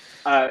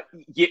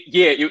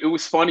 It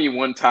was funny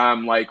one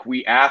time. Like,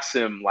 we asked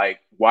him, like,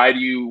 why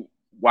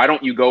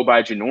don't you go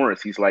by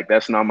Janoris? He's like,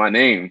 that's not my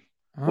name.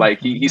 Like,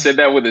 he said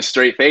that with a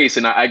straight face,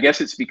 and I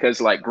guess it's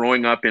because, like,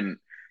 growing up in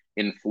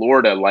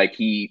Florida, like,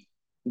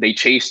 they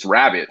chased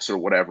rabbits or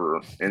whatever,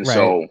 and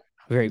right.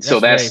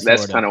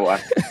 That's kind of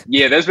why.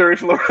 Yeah, that's very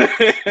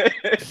Florida.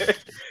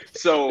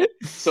 So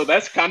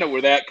that's kind of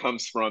where that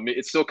comes from.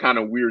 It's still kind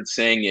of weird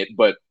saying it,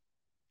 but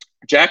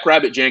Jack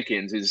Rabbit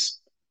Jenkins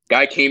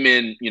guy came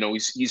in, you know,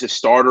 he's a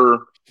starter,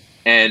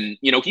 and,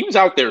 you know, he was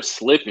out there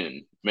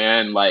slipping,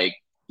 man. Like,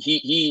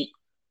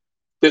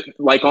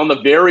 like on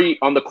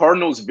the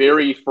Cardinals'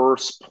 very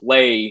first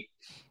play,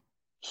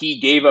 he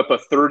gave up a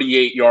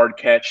 38-yard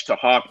catch to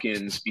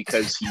Hopkins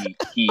because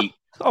he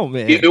oh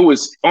man, it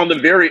was on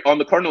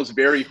the Cardinals'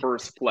 very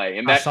first play,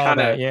 and that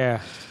kind of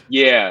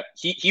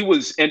he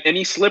was and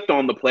he slipped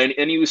on the play,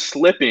 and he was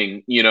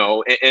slipping, you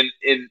know, and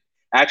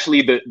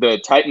actually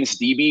the Titans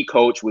DB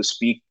coach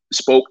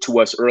spoke to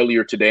us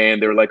earlier today,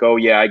 and they're like, oh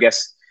yeah, I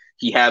guess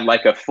he had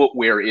like a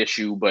footwear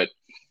issue, but,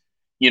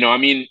 you know, I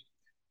mean,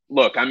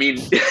 look, I mean,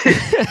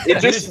 it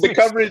just the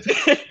coverage.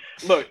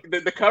 Look,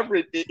 the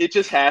coverage, it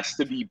just has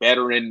to be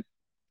better. And,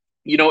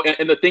 you know,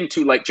 and the thing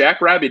too, like, Jack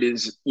Rabbit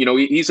is, you know,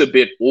 he's a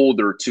bit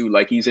older too.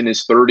 Like, he's in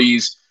his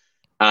 30s.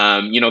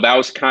 You know, that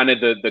was kind of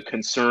the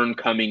concern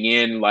coming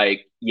in.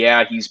 Like,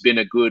 yeah, he's been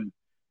a good,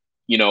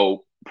 you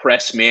know,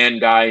 press man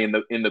guy in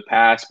the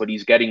past, but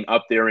he's getting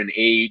up there in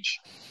age.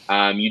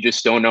 You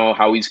just don't know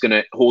how he's going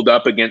to hold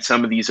up against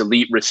some of these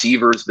elite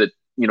receivers that,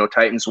 you know,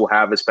 Titans will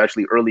have,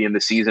 especially early in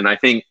the season. I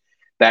think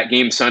that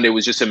game Sunday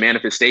was just a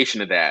manifestation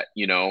of that,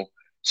 you know.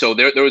 So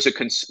there's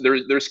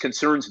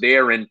concerns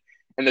there, and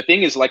the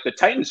thing is, like, the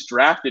Titans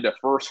drafted a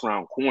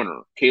first-round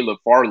corner, Caleb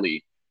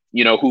Farley,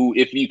 you know, who,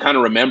 if you kind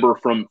of remember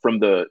from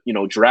the, you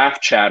know,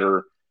 draft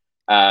chatter,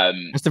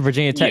 that's the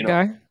Virginia Tech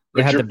guy.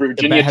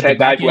 Virginia Tech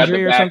guy who had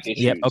the back issues.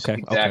 Yep. Okay.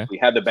 Exactly,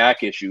 had the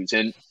back issues,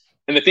 and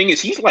the thing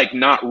is, he's like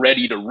not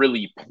ready to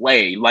really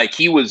play. Like,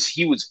 he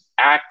was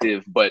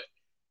active, but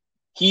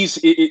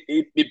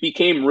it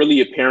became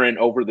really apparent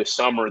over the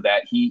summer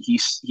that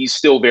he's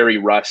still very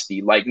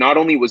rusty. Like, not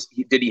only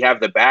did he have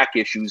the back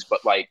issues,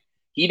 but, like,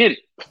 he didn't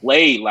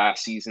play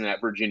last season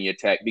at Virginia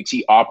Tech because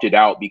he opted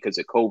out because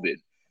of COVID.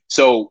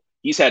 So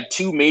he's had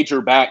 2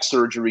 major back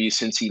surgeries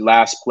since he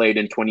last played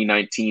in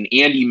 2019,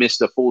 and he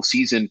missed a full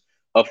season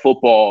of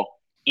football,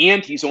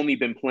 and he's only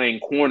been playing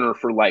corner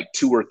for like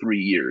 2 or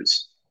 3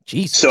 years.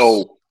 Jesus.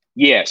 So,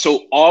 yeah,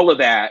 so all of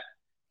that,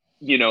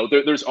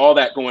 there's all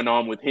that going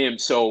on with him.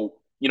 So,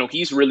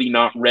 he's really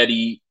not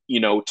ready,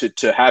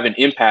 to have an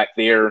impact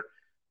there.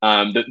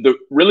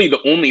 Really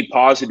the only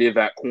positive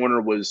at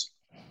corner was,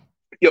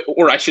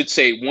 or I should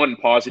say one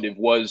positive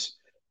was,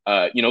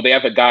 they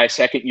have a guy,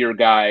 second-year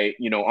guy,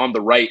 on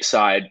the right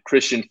side,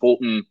 Christian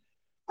Fulton,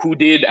 who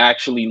did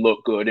actually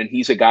look good, and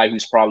he's a guy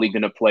who's probably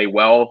going to play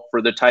well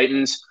for the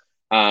Titans.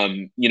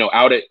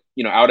 Out at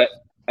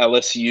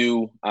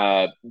LSU,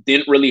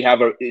 didn't really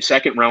have a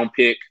second-round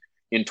pick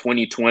in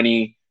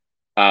 2020.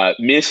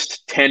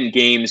 Missed 10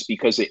 games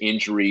because of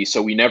injury,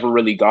 so we never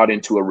really got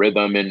into a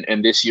rhythm.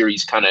 And this year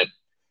he's kind of,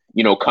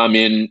 come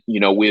in,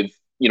 with,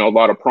 a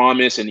lot of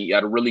promise, and he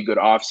had a really good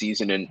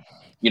offseason. And,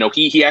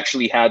 he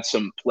actually had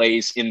some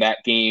plays in that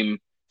game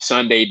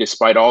Sunday,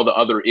 despite all the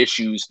other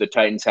issues the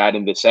Titans had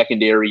in the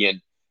secondary. And,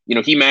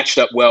 he matched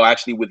up well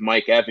actually with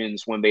Mike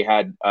Evans when they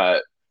had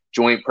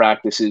joint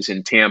practices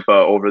in Tampa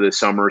over the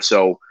summer.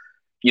 So,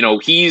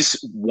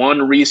 he's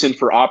one reason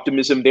for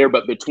optimism there.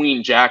 But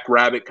between Jack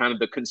Rabbit, kind of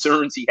the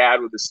concerns he had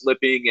with the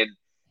slipping and,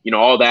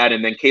 all that,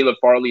 and then Caleb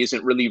Farley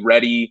isn't really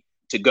ready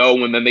to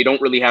go, and then they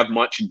don't really have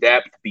much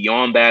depth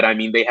beyond that. I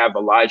mean, they have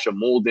Elijah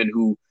Molden,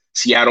 who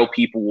Seattle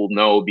people will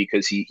know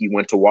because he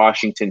went to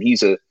Washington.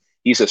 He's a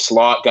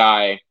slot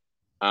guy.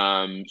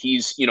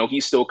 He's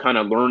still kind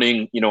of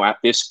learning, at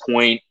this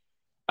point.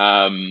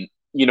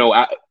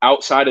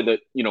 Outside of the,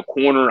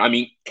 corner, I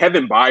mean,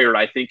 Kevin Byard,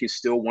 I think, is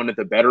still one of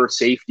the better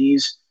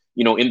safeties,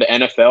 in the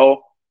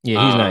NFL.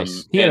 Yeah, he's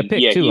nice. He had a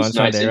pick too on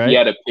Sunday, right? He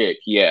had a pick.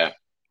 Yeah,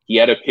 he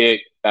had a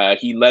pick.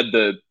 He led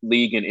the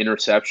league in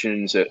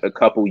interceptions a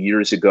couple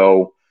years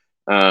ago.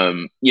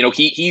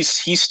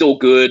 He's still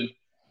good.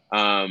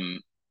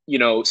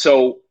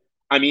 So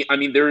I mean, I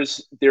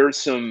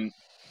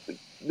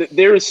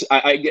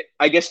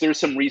guess there's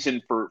some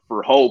reason for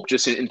hope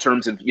just in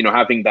terms of,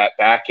 having that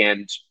back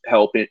end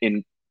help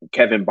in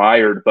Kevin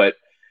Byard. But,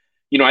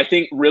 I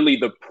think really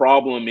the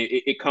problem,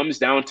 it comes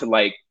down to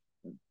like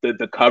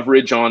the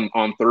coverage on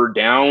third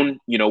down,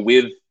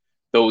 with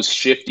those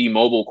shifty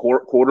mobile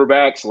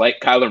quarterbacks like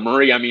Kyler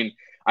Murray. I mean,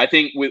 I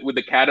think with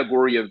the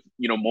category of,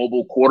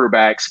 mobile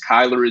quarterbacks,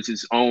 Kyler is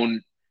his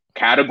own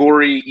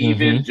category,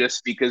 even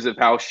just because of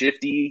how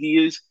shifty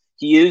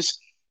he is.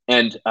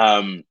 And,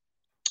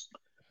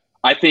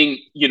 I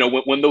think,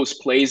 when those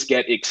plays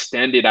get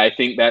extended, I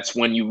think that's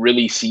when you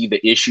really see the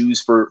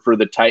issues for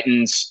the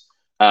Titans,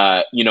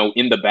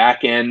 in the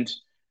back end.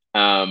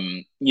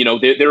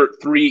 There are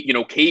 3,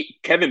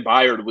 Kevin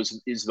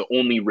Byard is the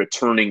only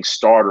returning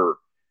starter,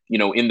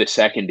 in the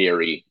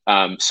secondary.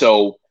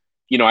 So,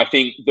 I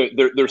think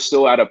they're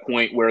still at a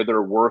point where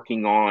they're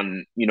working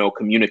on,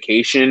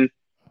 communication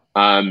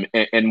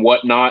and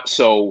whatnot.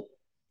 So,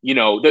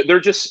 there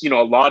are just,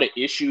 a lot of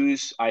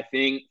issues, I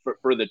think,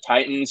 for the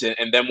Titans.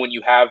 And then when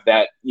you have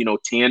that,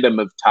 tandem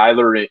of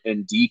Tyler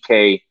and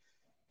DK,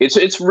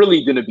 it's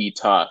really going to be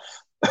tough,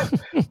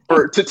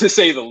 to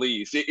say the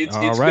least. It's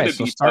all right, going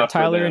to be start tough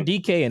Tyler and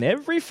DK in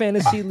every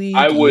fantasy league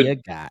I would, you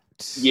got.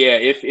 Yeah,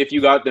 if you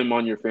got them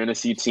on your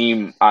fantasy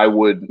team, I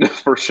would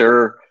for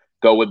sure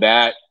go with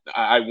that.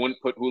 I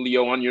wouldn't put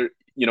Julio on your,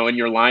 in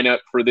your lineup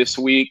for this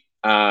week.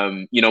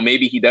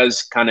 Maybe he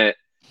does kind of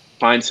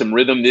find some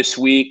rhythm this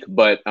week,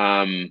 but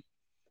again,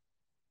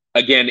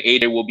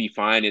 AJ will be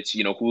fine. It's,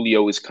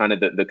 Julio is kind of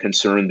the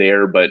concern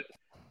there, but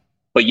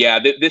yeah,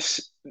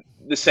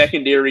 the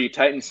secondary,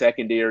 Titan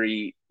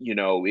secondary,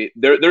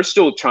 they're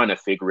still trying to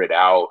figure it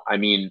out. I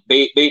mean,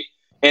 see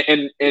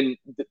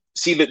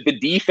the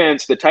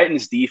defense, the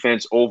Titans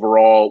defense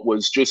overall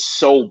was just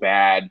so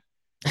bad,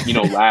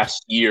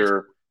 last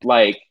year.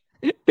 Like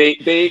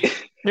they're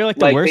like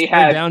the worst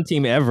third down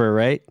team ever,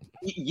 right?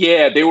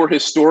 Yeah, they were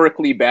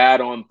historically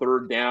bad on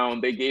third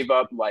down. They gave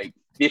up like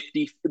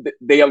 50.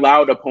 They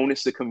allowed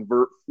opponents to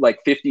convert like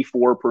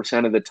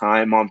 54% of the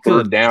time on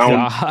third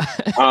down.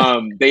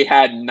 They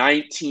had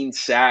 19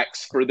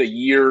 sacks for the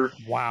year,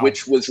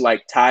 which was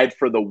like tied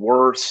for the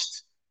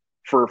worst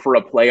for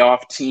a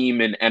playoff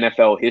team in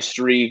NFL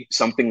history,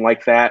 something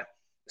like that.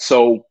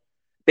 So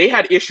they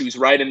had issues,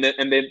 right? And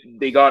then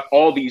they got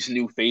all these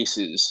new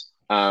faces.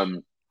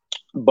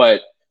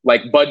 But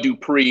like Bud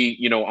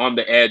Dupree, on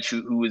the edge,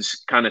 who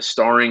is kind of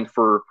starring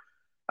for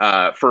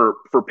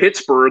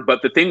Pittsburgh.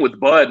 But the thing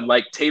with Bud,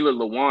 like Taylor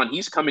Lewan,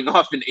 he's coming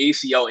off an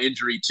ACL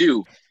injury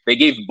too. They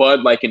gave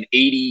Bud like an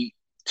 $82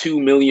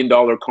 million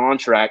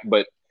contract,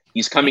 but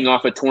he's coming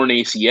off a torn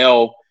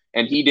ACL,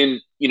 and he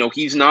didn't,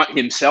 he's not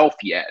himself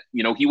yet.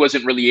 He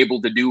wasn't really able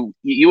to do.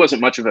 He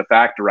wasn't much of a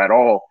factor at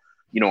all,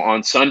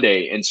 on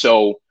Sunday, and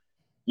so,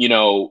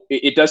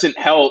 it doesn't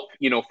help,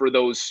 for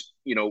those.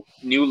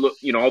 New,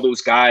 all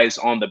those guys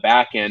on the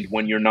back end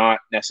when you're not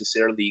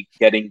necessarily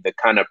getting the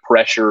kind of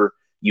pressure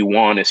you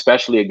want,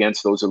 especially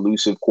against those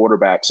elusive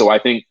quarterbacks. So I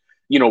think,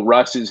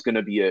 Russ is going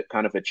to be a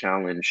kind of a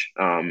challenge.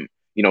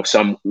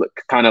 Some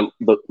kind of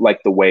look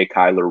like the way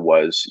Kyler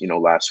was,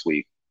 last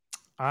week.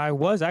 I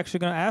was actually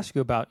going to ask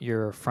you about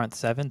your front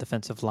seven,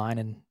 defensive line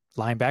and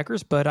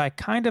linebackers, but I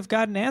kind of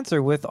got an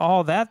answer with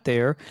all that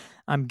there.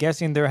 I'm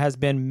guessing there has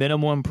been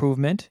minimal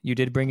improvement. You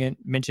did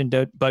mention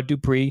Bud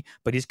Dupree,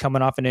 but he's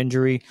coming off an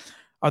injury.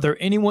 Is there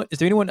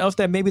anyone else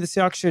that maybe the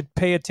Seahawks should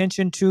pay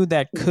attention to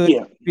that could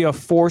be a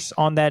force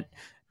on that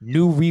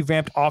new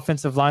revamped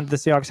offensive line that the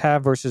Seahawks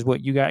have versus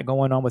what you got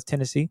going on with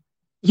Tennessee?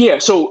 Yeah,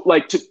 so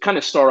to kind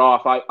of start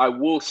off, I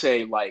will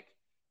say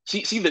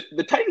see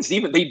the Titans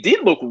even they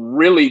did look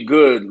really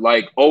good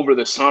over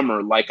the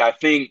summer. I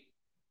think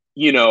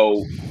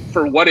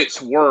for what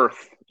it's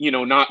worth,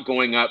 not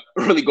going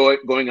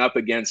up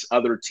against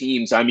other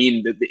teams. I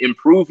mean, the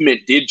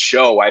improvement did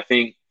show. I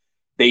think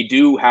they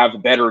do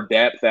have better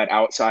depth at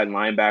outside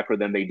linebacker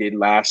than they did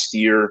last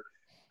year.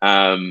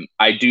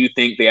 I do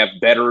think they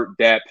have better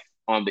depth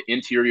on the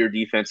interior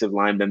defensive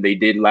line than they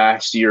did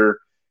last year.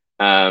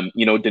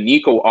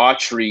 Danico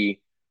Autry,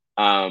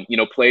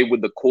 played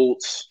with the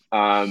Colts.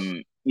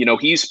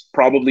 He's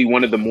probably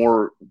one of the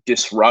more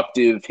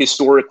disruptive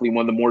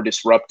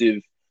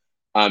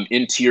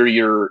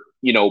interior,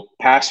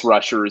 pass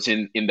rushers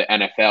in the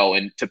NFL.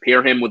 And to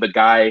pair him with a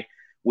guy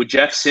with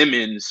Jeffrey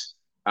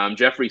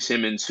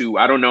Simmons, who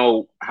I don't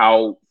know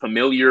how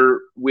familiar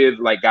with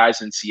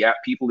guys in Seattle,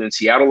 people in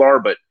Seattle are,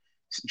 but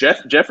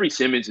Jeffrey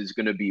Simmons is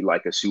going to be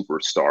like a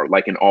superstar,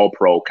 like an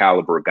all-pro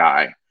caliber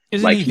guy.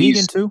 Isn't he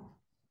vegan too?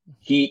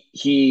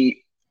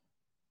 He.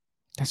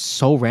 That's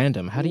so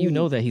random. How do you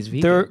know that he's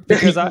vegan?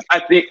 Because I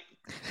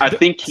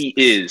think he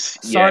is.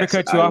 Sorry to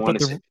cut you off, but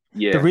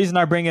the reason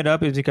I bring it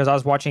up is because I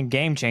was watching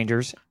Game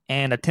Changers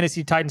and a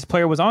Tennessee Titans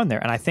player was on there,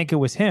 and I think it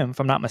was him, if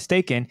I'm not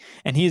mistaken,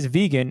 and he is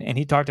vegan, and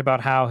he talked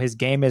about how his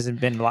game hasn't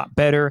been a lot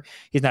better.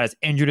 He's not as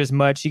injured as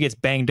much. He gets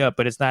banged up,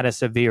 but it's not as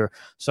severe.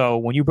 So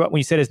when you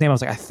said his name, I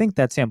was like, I think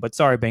that's him. But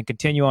sorry, Ben,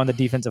 continue on the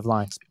defensive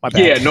lines. My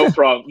bad. Yeah, no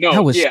problem. No,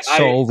 that was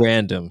so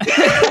random.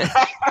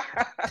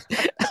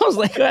 I was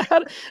like,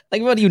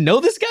 what do you know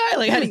this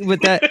guy? How do you,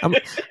 with that? I'm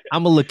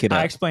gonna look it up.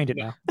 I explained it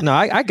now. No,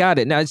 I got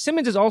it. Now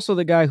Simmons is also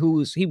the guy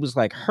he was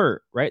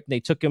hurt, right? They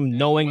took him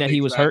knowing that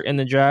he was hurt in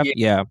the draft.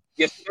 Yeah.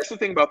 Yes, that's the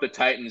thing about the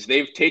Titans.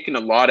 They've taken a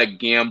lot of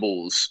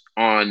gambles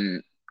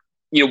on,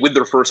 with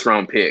their first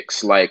round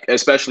picks,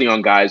 especially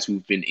on guys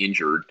who've been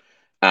injured,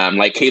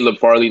 like Caleb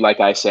Farley, like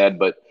I said.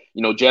 But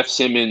Jeff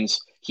Simmons,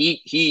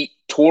 he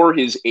tore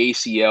his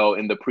ACL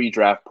in the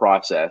pre-draft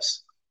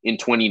process in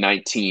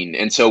 2019,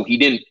 and so he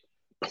didn't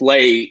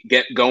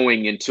get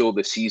going until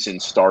the season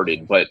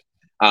started. But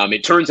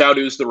it turns out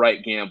it was the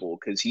right gamble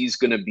because he's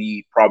going to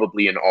be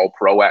probably an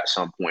all-pro at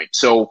some point.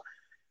 So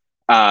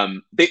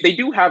they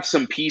do have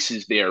some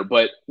pieces there,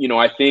 but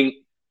I think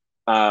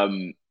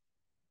I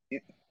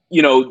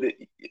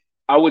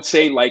would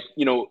say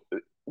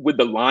with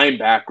the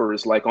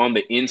linebackers, on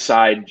the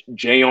inside,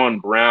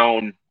 Jayon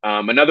Brown,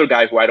 another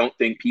guy who I don't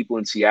think people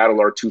in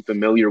Seattle are too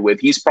familiar with.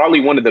 He's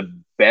probably one of the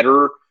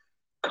better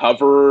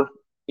cover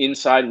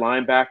inside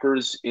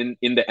linebackers in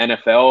the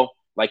NFL.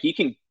 He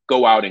can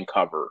go out and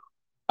cover.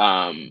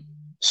 But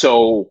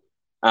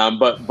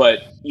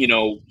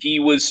he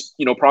was,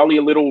 probably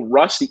a little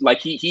rusty.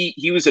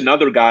 He was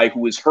another guy who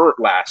was hurt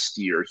last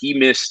year. He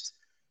missed,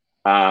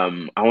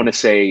 I want to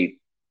say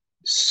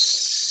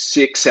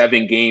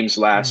 6-7 games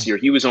last year.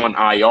 He was on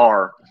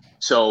IR.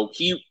 So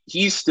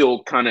he's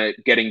still kind of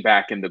getting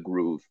back in the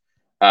groove.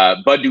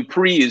 Bud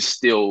Dupree is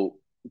still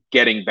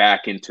getting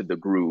back into the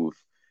groove.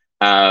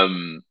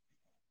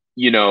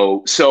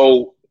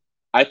 So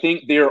I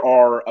think there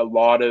are a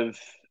lot of,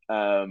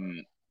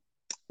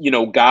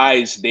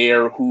 guys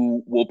there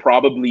who will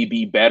probably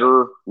be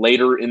better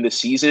later in the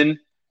season.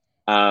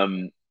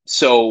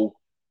 So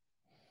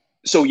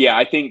yeah,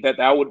 I think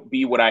that would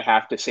be what I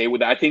have to say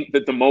with that. I think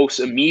that the most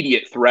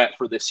immediate threat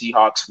for the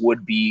Seahawks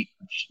would be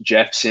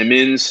Jeff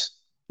Simmons,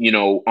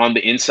 on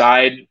the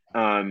inside,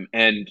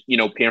 and,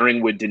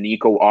 pairing with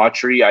Danico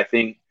Autry. I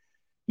think,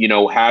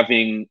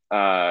 having,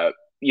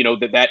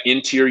 that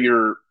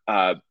interior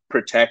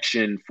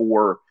protection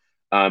for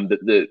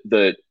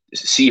the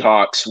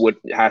Seahawks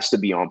has to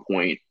be on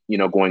point,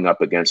 going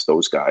up against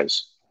those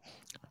guys.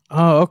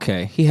 Oh,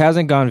 okay. He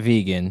hasn't gone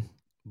vegan,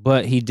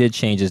 but he did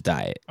change his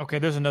diet. Okay,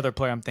 there's another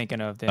player I'm thinking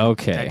of.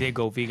 That did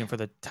go vegan for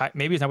the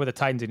maybe he's not with the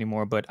Titans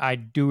anymore, but I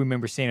do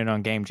remember seeing it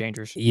on Game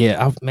Changers.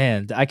 Yeah,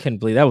 man, I couldn't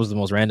believe that was the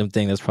most random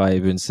thing that's probably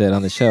been said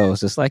on the show.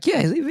 It's just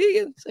yeah, is he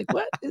vegan? It's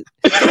what?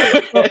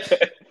 Well,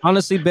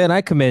 honestly, Ben,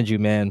 I commend you,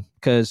 man,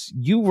 because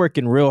you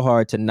working real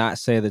hard to not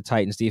say the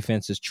Titans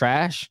defense is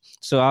trash.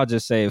 So I'll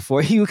just say it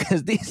for you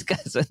because these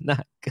guys are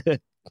not good.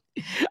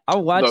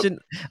 I'm watching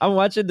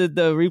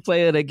the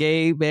replay of the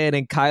game, man,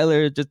 and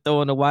Kyler just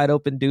throwing the wide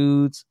open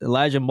dudes.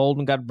 Elijah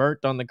Molden got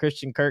burnt on the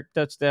Christian Kirk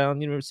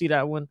touchdown. You ever see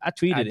that one? I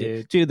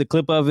tweeted the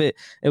clip of it.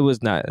 It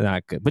was not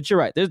good. But you're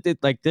right.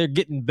 They're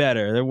getting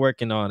better. They're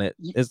working on it.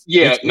 I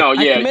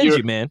commend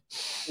you, man.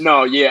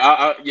 No,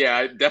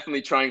 yeah,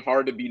 definitely trying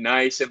hard to be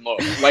nice. And look,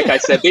 like I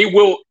said, they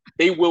will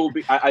they will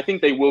be. I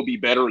think they will be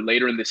better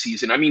later in the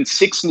season. I mean,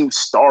 6 new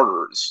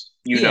starters.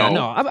 I they feel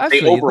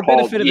you. The overhauled.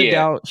 benefit of the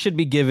doubt should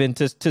be given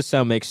to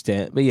some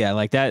extent, but yeah,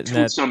 like that.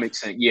 To some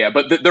extent, yeah.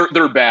 But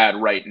they're bad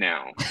right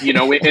now.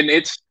 And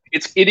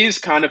it is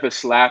kind of a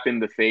slap in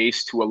the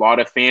face to a lot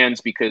of fans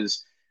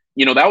because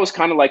that was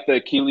kind of like the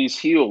Achilles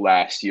heel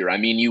last year. I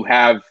mean, you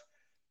had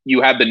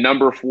the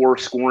number 4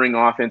 scoring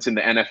offense in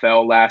the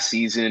NFL last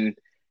season.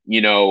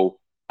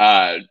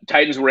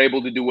 Titans were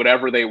able to do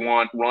whatever they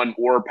want, run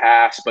or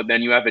pass, but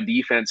then you have a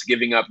defense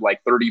giving up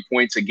like 30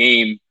 points a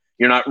game.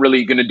 You're not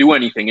really going to do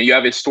anything. And you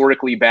have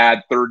historically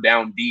bad third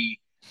down D.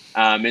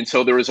 And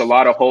so there was a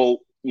lot of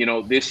hope,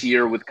 this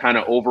year with kind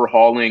of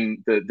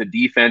overhauling the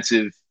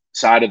defensive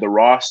side of the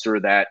roster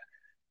that,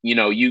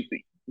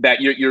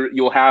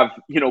 you'll have,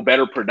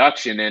 better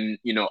production. And,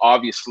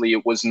 obviously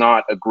it was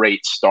not a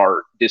great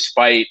start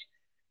despite,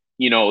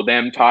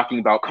 them talking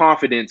about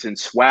confidence and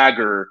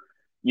swagger,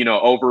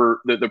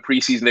 over the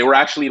preseason. They were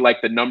actually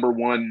like the number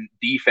 1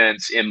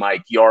 defense in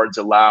like yards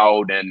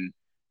allowed and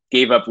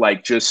gave up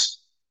like just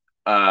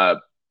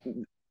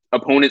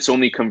opponents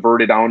only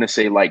converted, I want to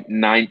say like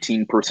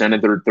 19%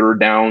 of their third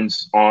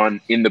downs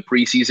in the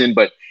preseason,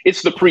 but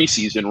it's the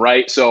preseason,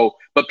 right? So,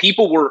 but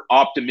people were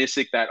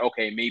optimistic that,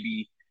 okay,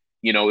 maybe,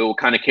 it will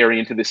kind of carry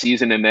into the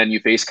season. And then you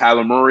face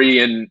Kyler Murray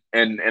and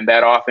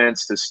that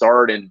offense to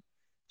start and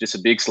just a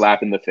big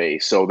slap in the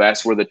face. So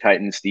that's where the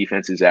Titans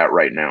defense is at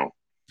right now.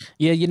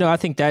 Yeah, I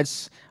think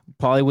that's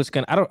probably what's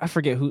I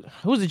forget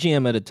who's the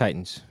GM of the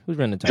Titans. Who's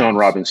running the Titans? John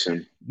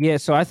Robinson. Yeah,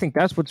 so I think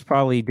that's what's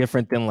probably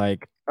different than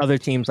like other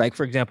teams, like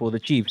for example, the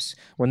Chiefs,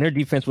 when their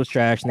defense was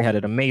trash and they had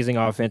an amazing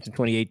offense in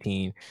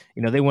 2018.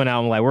 They went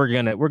out and like we're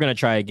gonna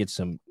try to get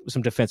some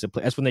defensive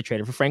play. That's when they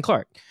traded for Frank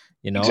Clark.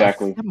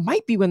 Exactly. That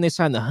might be when they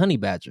signed the Honey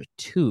Badger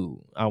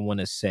too. I want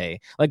to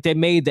say like they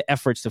made the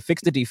efforts to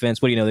fix the defense.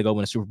 What do you know? They go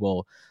win a Super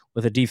Bowl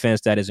with a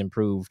defense that is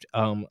improved.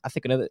 I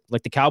think another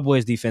like the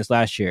Cowboys defense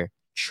last year.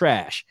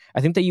 Trash. I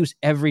think they used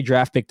every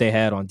draft pick they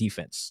had on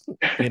defense.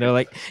 I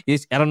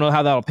don't know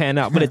how that'll pan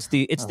out, but it's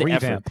the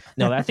effort.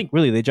 No, I think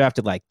really they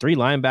drafted like 3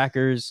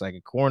 linebackers, like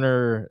a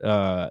corner.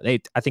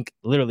 I think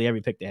literally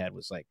every pick they had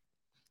was like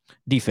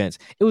defense.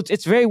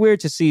 It's very weird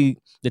to see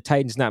the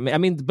Titans not. I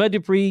mean, Bud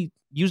Dupree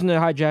using a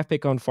high draft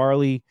pick on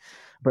Farley,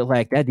 but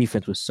like that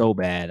defense was so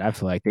bad. I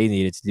feel like they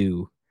needed to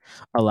do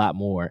a lot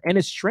more. And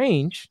it's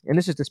strange, and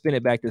this is to spin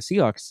it back to the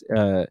Seahawks.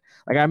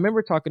 Like I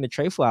remember talking to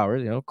Trey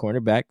Flowers,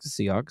 cornerback to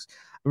Seahawks.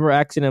 I remember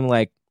asking him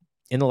like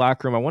in the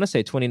locker room, I want to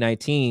say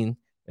 2019,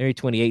 maybe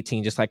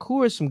 2018, just like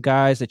who are some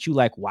guys that you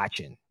like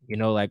watching?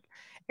 And I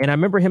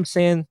remember him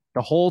saying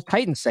the whole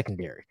Titans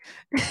secondary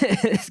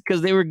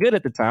because they were good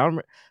at the time.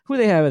 Who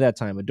they have at that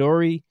time?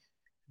 Adoree,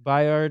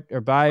 Byard,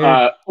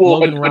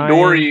 Logan Ryan.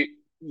 Adoree.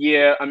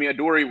 Yeah, I mean,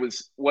 Adoree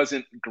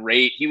wasn't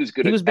great. He was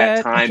good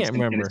at times. I can't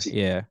remember.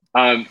 Yeah.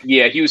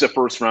 He was a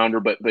first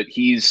rounder, but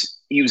he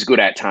was good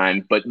at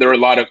times. But there are a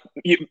lot of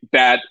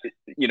bad,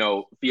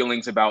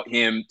 feelings about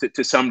him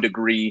to some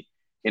degree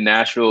in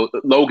Nashville.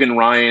 Logan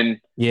Ryan,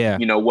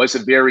 was a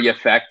very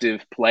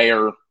effective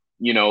player.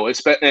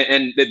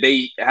 And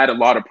they had a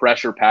lot of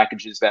pressure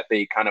packages that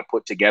they kind of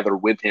put together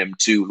with him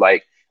too.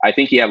 Like I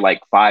think he had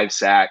like 5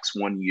 sacks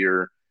one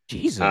year.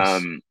 Jesus.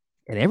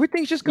 And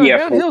everything's just gone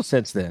downhill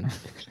since then.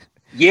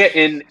 Yeah,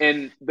 and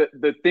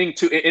the thing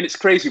too, and it's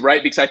crazy,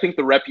 right? Because I think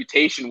the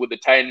reputation with the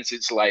Titans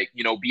is like,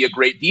 be a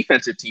great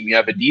defensive team. You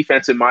have a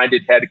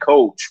defensive-minded head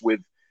coach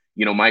with,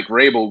 Mike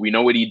Vrabel. We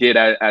know what he did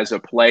as a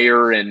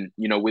player and,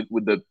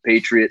 with the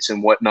Patriots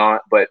and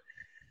whatnot. But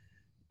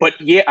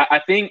yeah, I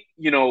think,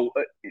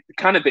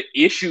 kind of the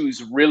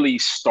issues really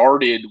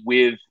started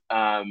with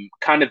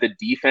kind of the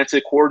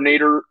defensive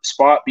coordinator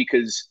spot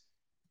because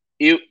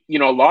a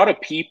lot of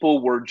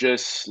people were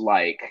just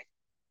like,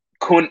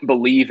 couldn't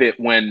believe it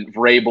when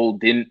Vrabel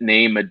didn't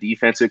name a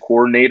defensive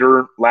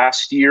coordinator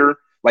last year.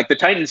 Like the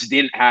Titans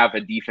didn't have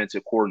a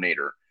defensive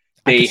coordinator.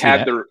 They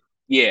had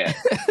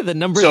the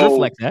numbers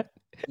reflect that.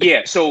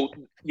 Yeah. So,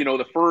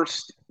 the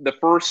first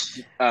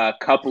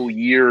couple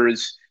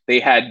years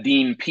they had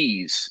Dean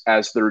Pease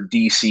as their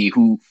DC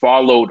who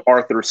followed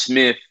Arthur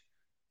Smith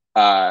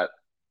to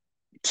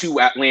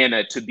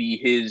Atlanta to be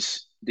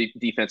his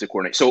defensive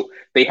coordinator. So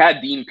they had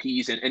Dean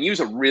Pease, and he was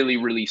a really,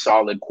 really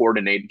solid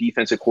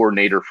defensive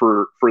coordinator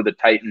for the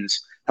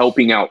Titans,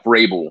 helping out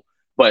Vrabel.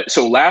 But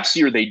so last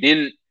year they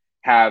didn't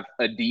have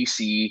a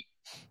DC.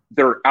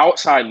 Their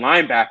outside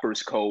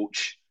linebackers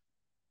coach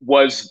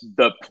was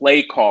the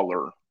play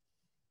caller,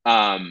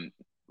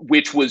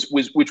 which was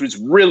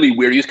really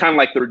weird. He was kind of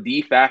like their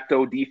de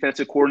facto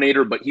defensive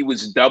coordinator, but he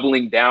was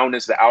doubling down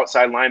as the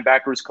outside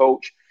linebackers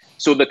coach.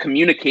 So the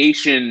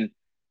communication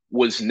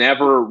was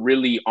never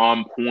really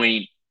on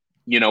point.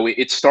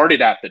 It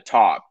started at the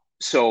top.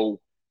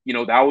 So,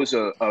 that was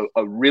a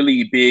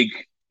really big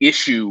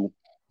issue,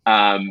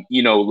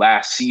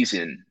 last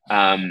season.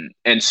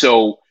 And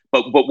so,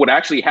 but what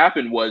actually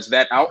happened was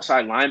that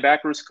outside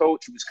linebackers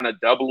coach who was kind of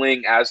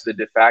doubling as the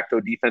de facto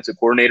defensive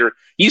coordinator.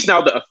 He's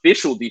now the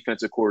official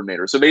defensive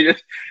coordinator. So they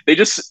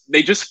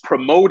just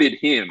promoted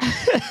him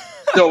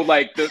So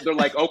like they're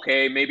like,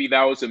 okay, maybe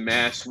that was a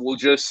mess. We'll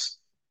just,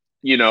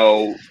 you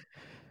know,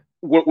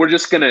 we're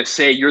just gonna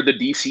say you're the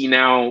DC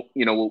now.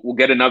 You know, we'll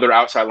get another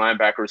outside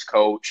linebackers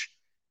coach,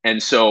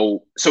 and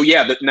so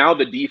yeah. Now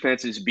the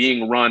defense is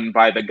being run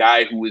by the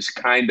guy who was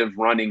kind of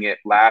running it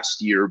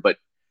last year, but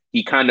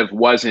he kind of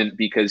wasn't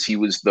because he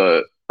was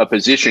a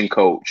position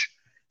coach.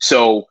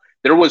 So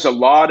there was a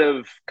lot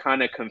of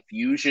kind of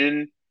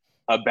confusion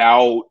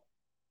about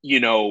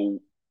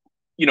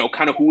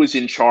kind of who was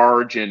in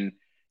charge and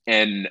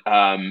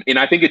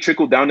I think it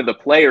trickled down to the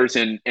players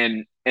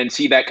and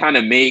see that kind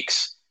of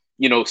makes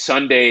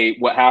Sunday,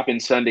 what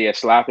happened Sunday, a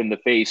slap in the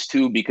face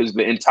too, because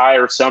the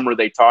entire summer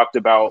they talked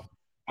about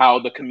how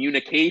the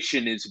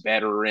communication is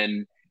better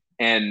and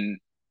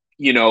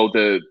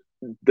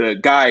the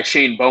guy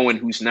Shane Bowen,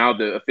 who's now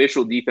the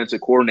official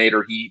defensive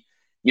coordinator, he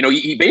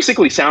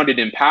basically sounded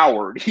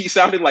empowered. He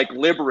sounded like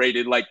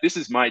liberated, like this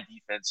is my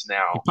defense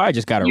now. He probably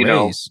just got a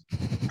raise.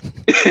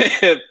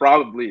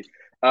 Probably.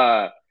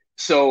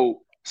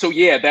 So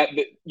yeah, that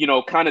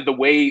kind of the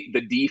way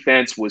the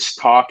defense was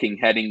talking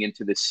heading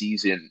into the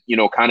season,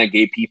 kind of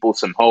gave people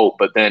some hope.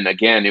 But then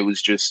again, it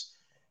was just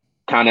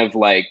kind of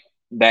like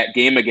that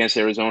game against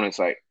Arizona. It's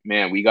like,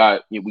 man, we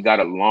got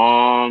a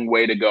long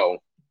way to go.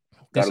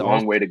 Got a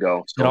long way to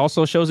go. So. It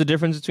also shows the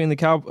difference between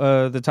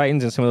the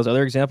Titans and some of those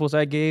other examples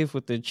I gave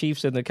with the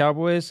Chiefs and the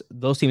Cowboys.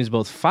 Those teams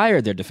both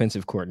fired their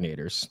defensive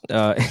coordinators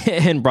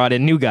and brought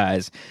in new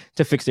guys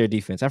to fix their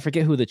defense. I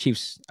forget who the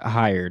Chiefs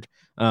hired,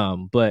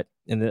 but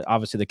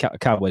obviously the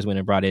Cowboys went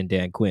and brought in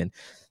Dan Quinn.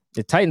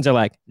 The Titans are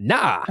like,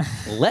 nah,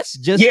 let's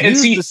just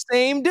use the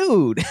same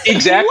dude.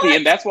 Exactly,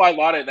 and that's why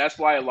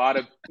a lot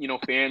of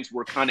fans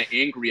were kind of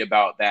angry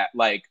about that.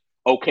 Like,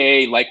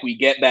 okay, like we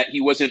get that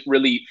he wasn't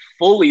really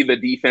fully the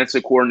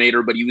defensive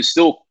coordinator, but he was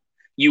still.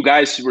 You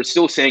guys were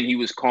still saying he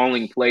was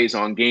calling plays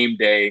on game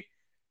day,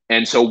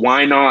 and so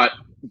why not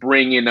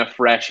bring in a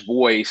fresh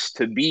voice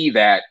to be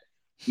that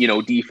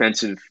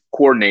defensive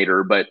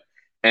coordinator?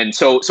 And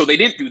so they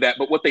didn't do that.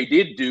 But what they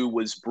did do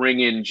was bring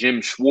in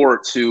Jim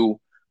Schwartz, who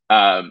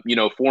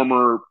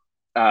former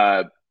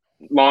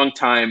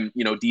longtime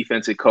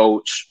defensive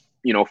coach,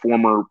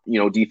 former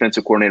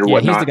defensive coordinator. Yeah,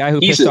 whatnot. He's the guy who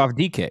pissed off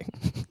DK.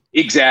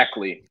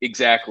 Exactly.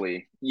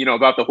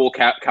 About the whole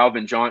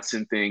Calvin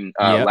Johnson thing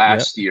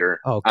last year.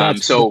 Oh,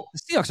 God. So the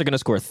Seahawks are going to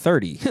score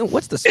 30.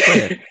 What's the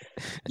spread?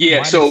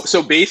 Yeah. So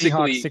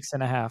basically Seahawks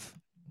 6.5.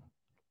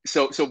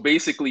 So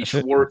basically,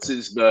 Schwartz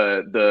is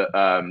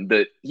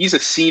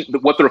he's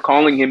what they're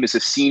calling him is a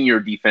senior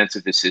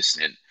defensive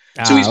assistant.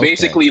 So he's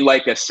basically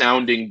like a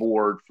sounding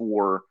board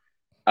for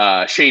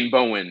Shane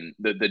Bowen,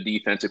 the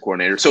defensive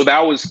coordinator. So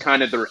that was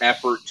kind of their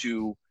effort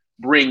to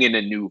bring in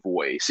a new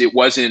voice. It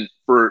wasn't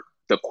for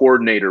the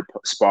coordinator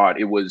spot.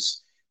 It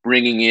was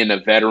bringing in a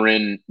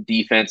veteran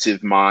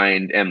defensive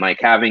mind and like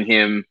having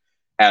him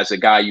as a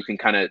guy you can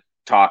kind of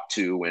talk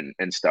to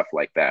and stuff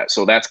like that.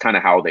 So that's kind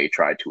of how they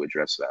tried to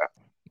address that.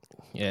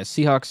 Yeah,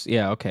 Seahawks.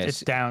 Yeah, okay.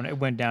 It's down. It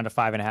went down to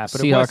 5.5,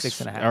 but Seahawks it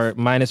was 6.5. Are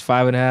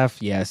 -5.5.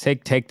 Yeah,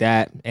 take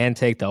that and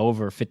take the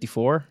over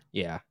 54.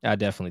 Yeah, I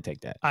definitely take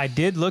that. I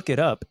did look it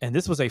up, and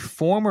this was a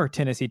former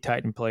Tennessee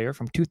Titan player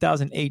from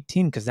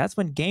 2018 because that's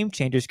when Game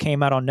Changers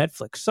came out on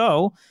Netflix.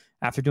 So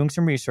after doing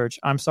some research,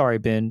 I'm sorry,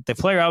 Ben, the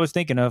player I was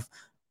thinking of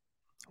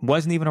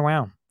wasn't even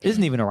around.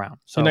 Isn't even around.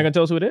 So you're not gonna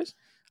tell us who it is?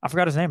 I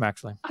forgot his name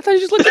actually. I thought you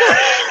just looked it up.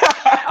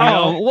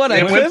 What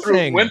a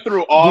went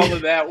through all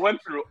of that,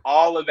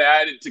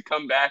 and to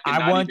come back and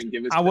not even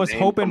give us I was the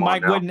name. hoping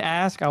Mike wouldn't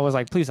ask. I was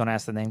like, please don't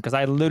ask the name because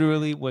I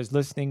literally was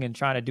listening and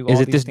trying to do.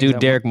 Is it this dude,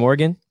 Derek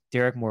Morgan?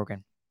 Derek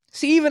Morgan.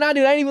 See, even I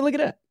didn't even look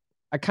it up.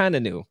 I kind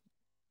of knew.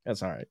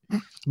 That's all right.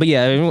 But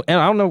yeah, and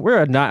I don't know.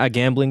 We're not a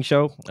gambling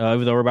show,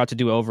 even though we're about to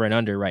do over and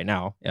under right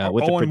now.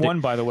 With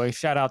 0-1, by the way.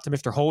 Shout out to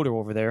Mr. Holder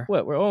over there.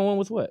 What? We're 0-1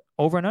 with what?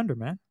 Over and under,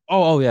 man.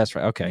 Oh, yeah, that's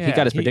right. Okay, yeah, he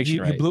got his prediction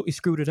right. He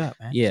screwed it up,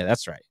 man. Yeah,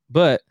 that's right.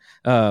 But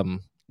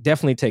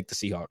definitely take the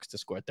Seahawks to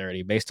score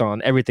 30 based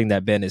on everything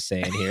that Ben is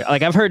saying here.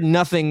 Like, I've heard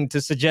nothing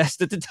to suggest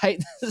that the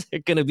Titans are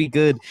going to be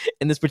good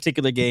in this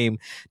particular game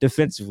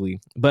defensively.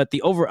 But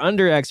the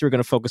over-under, actually, we're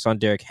going to focus on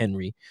Derrick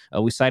Henry.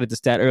 We cited the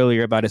stat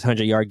earlier about his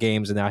 100-yard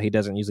games, and now he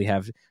doesn't usually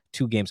have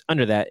 2 games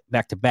under that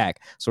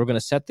back-to-back. So we're going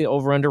to set the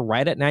over-under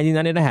right at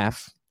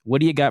 99.5. What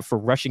do you got for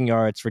rushing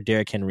yards for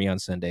Derrick Henry on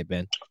Sunday,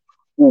 Ben?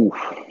 Ooh.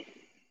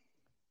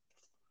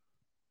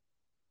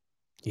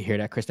 You hear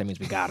that, Chris? That means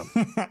we got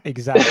him.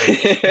 Exactly.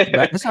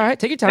 That's all right.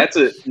 Take your time.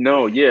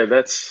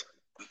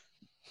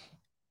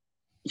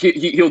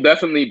 He'll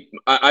definitely.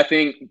 I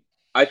think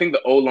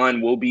the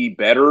O-line will be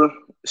better.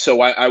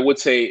 So I would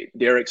say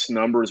Derrick's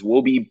numbers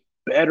will be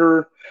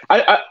better.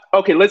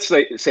 Okay, let's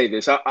say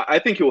this. I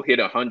think he'll hit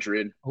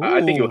 100.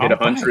 I think he'll hit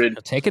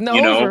 100. Taking the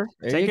over.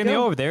 Taking the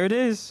over. There it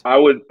is. I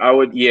would.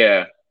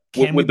 Yeah.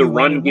 With the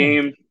run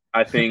game,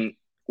 I think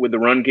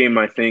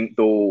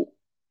they'll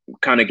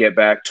kind of get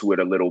back to it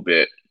a little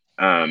bit.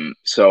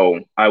 So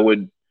I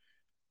would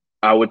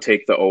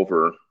take the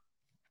over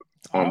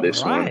on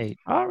this one.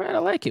 All right, I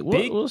like it.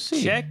 We'll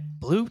see. Check,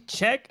 blue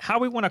check. How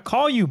we want to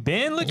call you,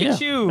 Ben? Look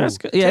at you. That's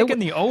good. Yeah, taking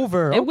the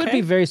over. It would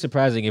be very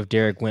surprising if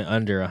Derek went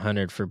under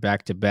 100 for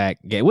back-to-back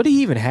game. What did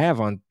he even have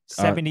on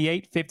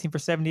 78, 15 for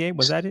 78?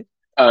 Was that it?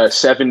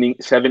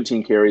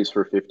 17 carries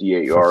for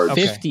 58 yards.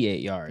 58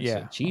 yards.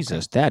 Yeah.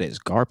 Jesus, that is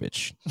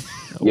garbage.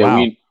 Yeah,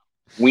 Wow.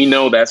 we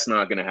know that's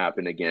not going to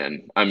happen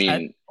again. I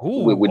mean,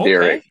 with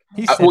Derek.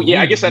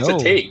 I guess that's a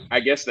take. I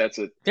guess that's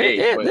a take.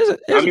 Yeah, but,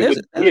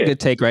 that's a good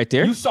take right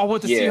there. You saw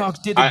what the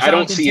Seahawks did to I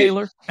don't Jonathan see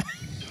Taylor?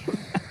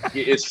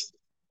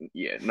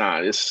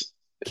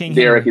 King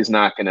Derek Henry is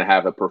not going to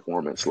have a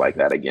performance like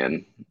that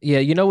again. Yeah,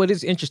 you know what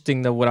is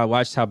interesting though? When I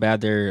watched how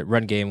bad their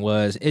run game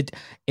was, it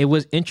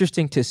was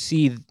interesting to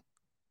see.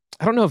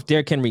 I don't know if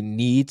Derrick Henry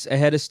needs a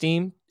head of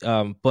steam,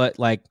 but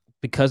like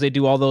because they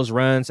do all those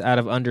runs out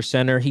of under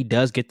center, he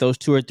does get those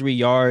 2 or 3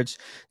 yards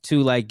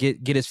to like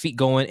get his feet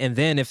going. And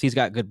then if he's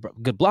got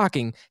good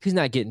blocking, he's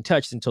not getting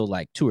touched until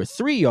like 2 or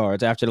 3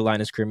 yards after the line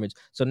of scrimmage.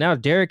 So now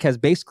Derek has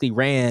basically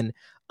ran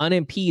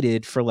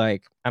unimpeded for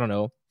like, I don't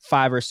know,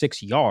 5 or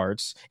 6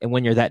 yards. And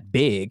when you're that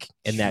big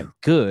and that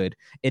good,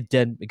 it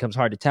then becomes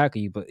hard to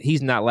tackle you. But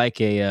he's not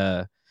like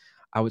I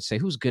would say,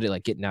 who's good at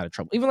like getting out of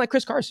trouble. Even like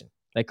Chris Carson.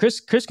 Like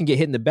Chris can get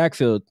hit in the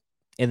backfield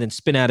and then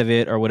spin out of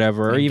it or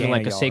whatever, or even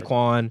like a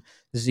Saquon,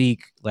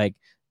 Zeke, like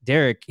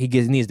Derek, he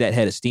needs that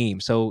head of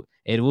steam. So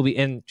it will be,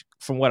 and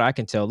from what I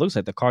can tell, it looks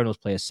like the Cardinals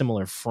play a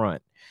similar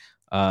front.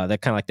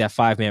 That kind of like that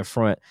 5-man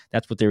front.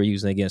 That's what they were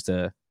using against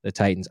the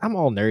Titans. I'm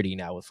all nerdy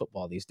now with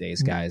football these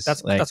days, guys.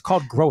 That's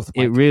called growth.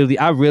 Mike.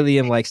 I really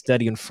am like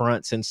studying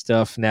fronts and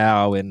stuff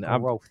now, and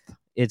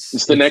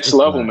it's the next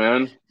level,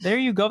 man. There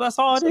you go. That's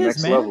all it is,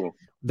 next man. Level.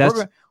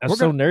 I'm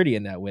so nerdy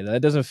in that way. That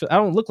doesn't feel, I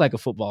don't look like a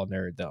football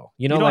nerd though.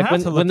 You know, like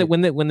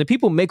when the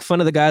people make fun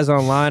of the guys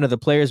online or the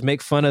players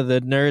make fun of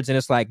the nerds and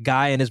it's like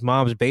guy in his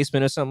mom's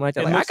basement or something like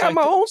that. Like, I got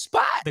my own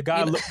spot. The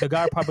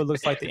guy probably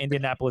looks like the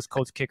Indianapolis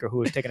Colts kicker who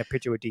was taking a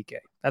picture with DK.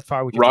 That's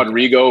probably what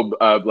Rodrigo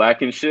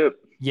Blankenship.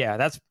 Yeah,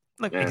 that's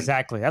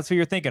exactly. That's who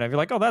you're thinking of. You're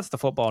like, oh, that's the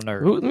football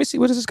nerd. Let me see.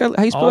 What is this guy?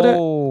 How you spell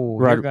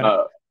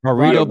that?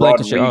 Rodrigo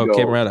Blankenship. Oh,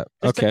 came right up.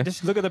 Okay.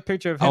 Just look at the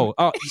picture of him.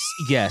 Oh,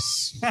 yes.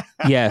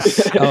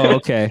 Yes. Oh,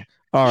 okay.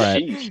 All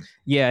right. Jeez.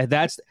 Yeah,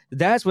 that's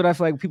what I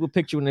feel like people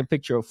picture when they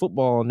picture a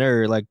football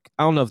nerd. Like,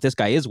 I don't know if this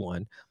guy is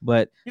one,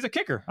 but he's a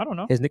kicker. I don't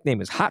know. His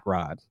nickname is Hot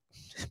Rod.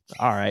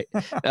 All right.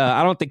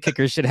 I don't think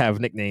kickers should have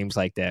nicknames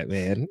like that,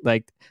 man.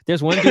 Like,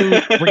 there's one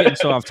dude, we're getting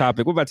so off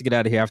topic. We're about to get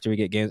out of here after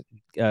we get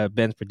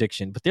Ben's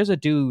prediction, but there's a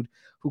dude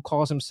who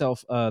calls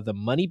himself the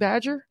Money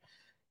Badger.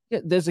 Yeah,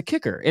 there's a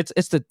kicker. Is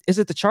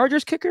it the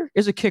Chargers kicker?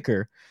 There's a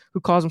kicker who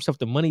calls himself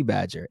the Money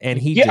Badger, and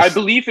I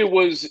believe it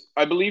was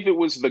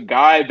the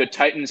guy the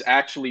Titans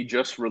actually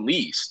just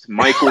released,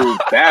 Michael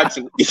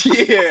Badgley.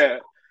 Yeah,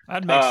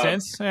 that makes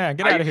sense. Yeah,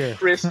 get out of here,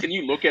 Chris. Can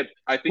you look at?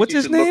 I think what's you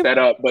his should name? look that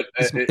up. But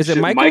is it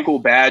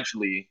Michael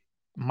Badgley?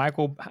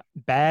 Michael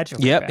Badge.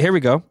 Okay, yep. Here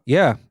we go.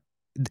 Yeah.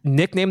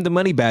 Nicknamed the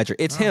Money Badger.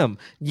 It's him.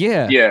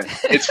 Yeah. Yeah.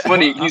 It's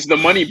funny. He's the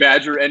Money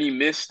Badger, and he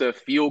missed a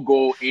field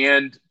goal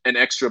and an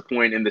extra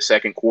point in the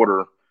second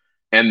quarter.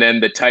 And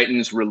then the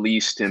Titans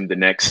released him the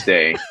next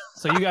day.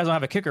 So you guys don't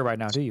have a kicker right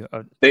now, do you?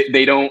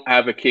 They don't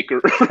have a kicker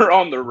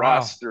on the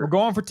roster. We're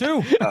going for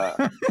 2.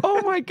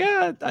 Oh my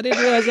God. I didn't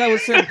realize that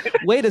was him.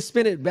 Way to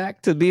spin it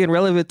back to being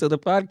relevant to the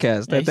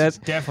podcast. That's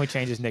definitely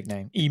changed his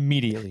nickname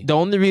immediately. The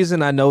only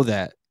reason I know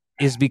that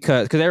is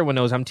because everyone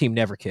knows I'm team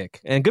never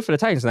kick, and good for the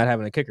Titans not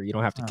having a kicker. You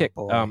don't have to kick.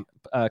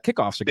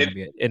 Kickoffs are going to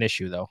be an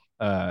issue though.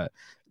 But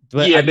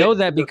yeah, I know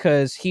that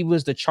because he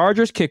was the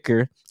Chargers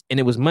kicker, and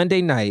it was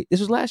Monday night.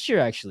 This was last year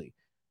actually.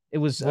 It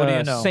was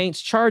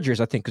Saints Chargers,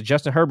 I think, because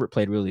Justin Herbert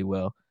played really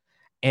well,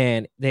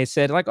 and they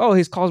said like, oh,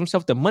 he calls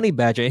himself the Money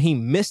Badger, and he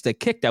missed a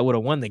kick that would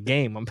have won the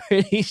game. I'm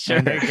pretty sure.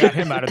 And they got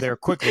him out of there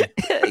quickly.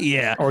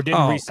 Yeah, or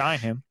didn't re-sign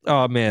him.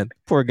 Oh man,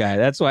 poor guy.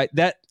 That's why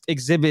that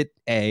Exhibit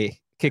A.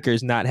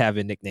 Kickers not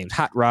having nicknames.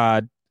 Hot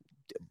Rod,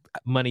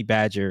 Money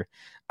Badger.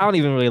 I don't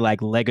even really like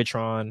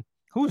Legatron.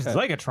 Who's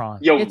Legatron?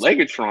 Yo,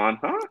 Legatron,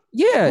 huh?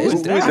 Yeah.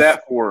 Who's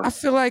that for? I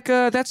feel like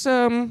that's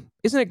isn't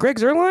it Greg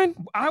Zuerlein?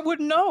 I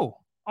wouldn't know.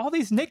 All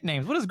these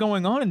nicknames. What is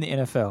going on in the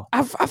NFL?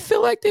 I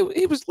feel like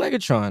he was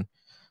Legatron.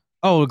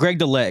 Oh, Greg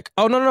DeLeg.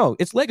 Oh, no.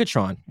 It's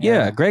Legatron.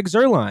 Yeah, Greg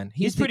Zuerlein.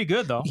 He's pretty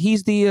good, though.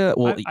 He's the,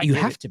 you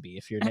have to be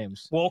if your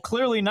name's. Well,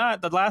 clearly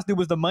not. The last dude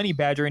was the Money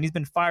Badger, and he's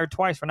been fired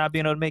twice for not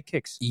being able to make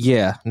kicks.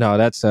 Yeah, no,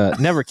 that's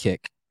never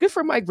kick. Good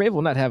for Mike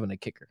Vrabel not having a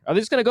kicker. Are they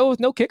just going to go with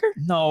no kicker?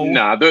 No.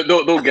 Nah,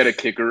 they'll get a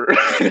kicker.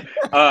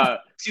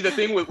 See, the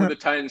thing with the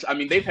Titans, I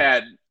mean, they've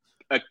had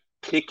a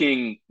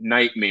kicking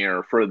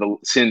nightmare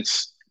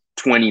since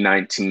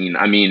 2019.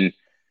 I mean,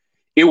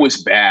 it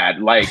was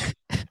bad. Like,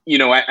 you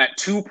know, at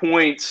 2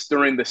 points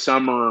during the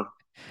summer,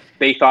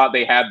 they thought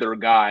they had their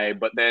guy.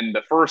 But then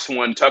the first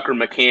one, Tucker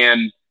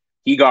McCann,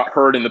 he got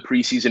hurt in the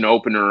preseason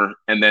opener.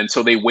 And then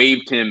so they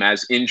waived him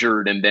as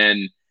injured. And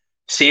then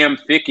Sam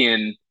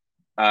Ficken,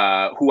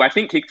 who I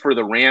think kicked for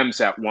the Rams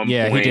at one point.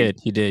 Yeah,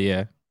 he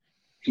did.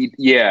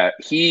 Yeah.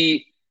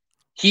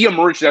 He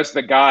emerged as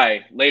the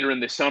guy later in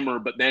the summer,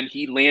 but then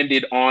he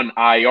landed on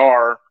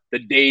IR the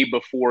day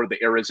before the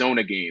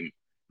Arizona game.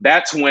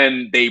 That's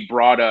when they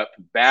brought up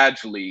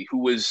Badgley, who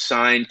was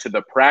signed to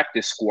the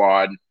practice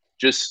squad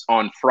just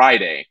on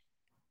Friday.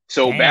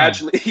 So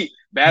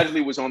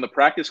Badgley was on the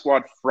practice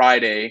squad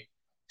Friday,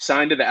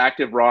 signed to the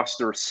active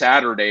roster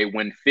Saturday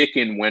when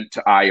Ficken went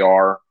to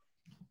IR,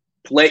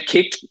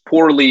 kicked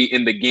poorly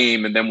in the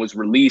game, and then was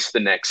released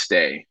the next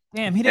day.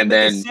 Damn, he didn't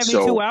make it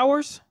 72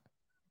 hours?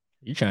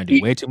 You're trying to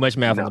do way too much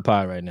math on the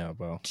pod right now,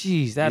 bro.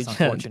 Jeez, that's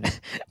unfortunate.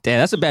 Damn,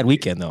 that's a bad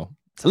weekend, though.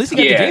 At least he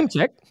got the game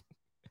checked.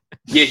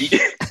 Yeah,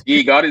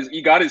 he got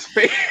his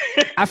face.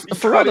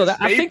 For real though,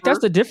 I think that's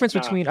the difference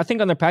between. I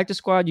think on the practice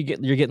squad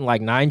you're getting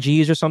like 9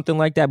 Gs or something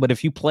like that, but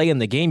if you play in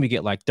the game, you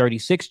get like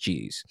 36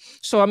 Gs.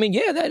 So I mean,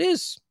 yeah, that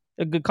is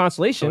a good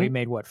consolation. So he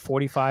made what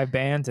 45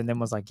 bands, and then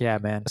was like, "Yeah,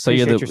 man." So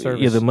you're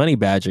the money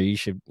badger. You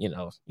should you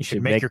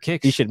should make your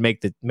kicks. You should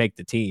make the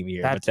team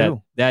here. That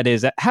too. That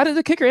is. How did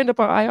the kicker end up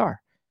on IR?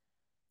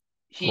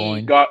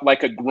 He got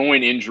like a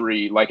groin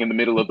injury, like in the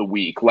middle of the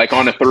week, like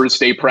on a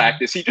Thursday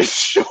practice. He just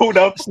showed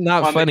up. It's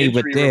not funny,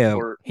 but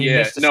damn,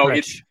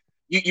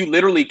 you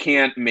literally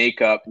can't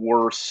make up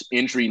worse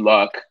injury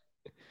luck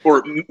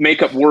or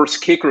make up worse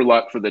kicker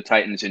luck for the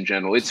Titans in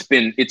general. It's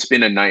been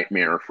a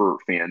nightmare for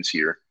fans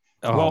here.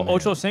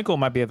 Ocho Cinco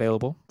might be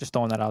available. Just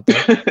throwing that out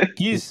there.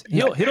 They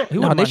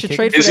should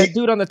trade for that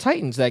dude on the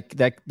Titans.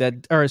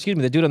 Or excuse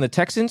me, the dude on the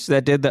Texans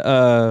that did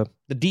the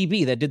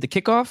DB that did the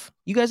kickoff.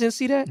 You guys didn't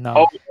see that?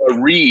 No.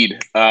 Reed.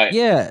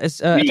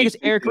 It's I think it's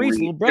Eric Reed's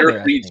little brother.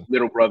 Eric Reed's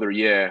little brother.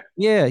 Yeah.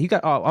 Yeah, you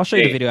got. I'll show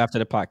you the video after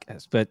the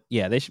podcast. But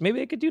yeah, maybe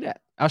they could do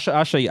that. I'll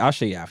show you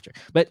after.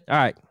 But all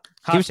right,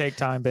 hot take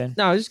time, Ben.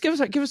 No, just give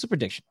us a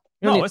prediction.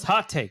 It's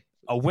hot take.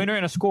 A winner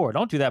and a score.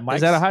 Don't do that, Mike.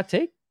 Is that a hot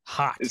take?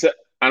 Hot. Is that?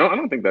 I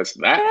don't think that's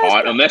that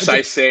hot unless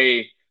I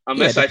say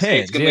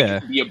it's going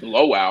to be a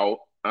blowout.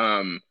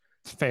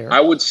 Fair.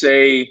 I would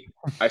say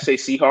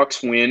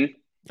Seahawks win.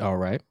 All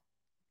right.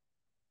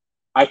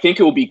 I think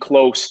it will be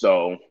close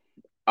though.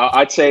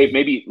 I'd say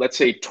let's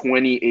say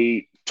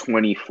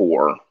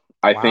 28-24.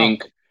 I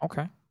think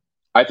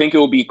it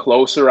will be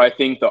closer. I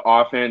think the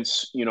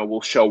offense, will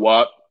show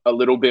up a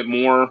little bit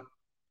more.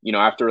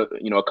 After,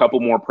 a couple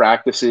more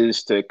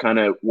practices to kind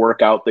of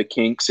work out the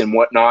kinks and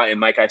whatnot.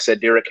 And like I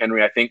said, Derrick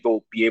Henry, I think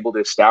they'll be able to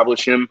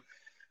establish him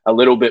a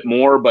little bit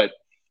more. But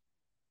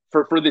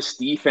for this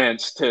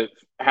defense to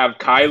have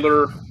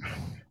Kyler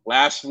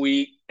last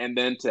week and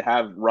then to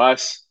have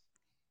Russ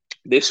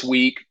this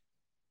week,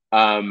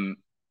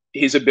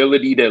 his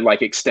ability to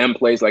like extend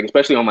plays, like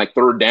especially on like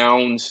third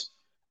downs,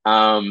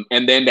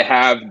 and then to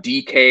have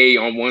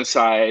DK on one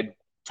side,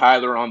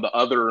 Tyler on the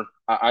other,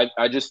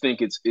 I just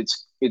think it's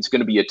going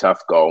to be a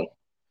tough go.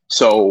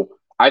 So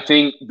I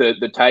think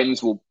the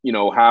Titans will,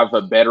 have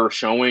a better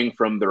showing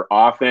from their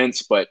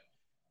offense, but,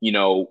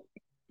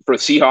 for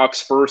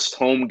Seahawks' first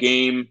home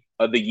game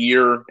of the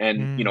year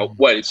and,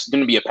 it's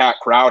going to be a packed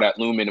crowd at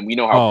Lumen, and we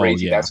know how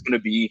crazy that's going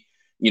to be,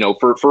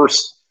 for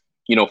first,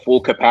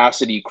 full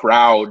capacity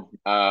crowd,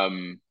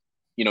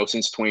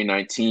 since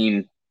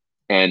 2019.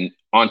 And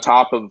on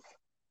top of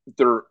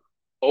their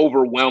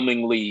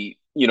overwhelmingly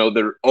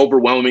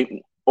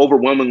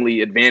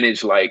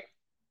advantage, like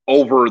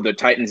over the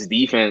Titans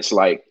defense.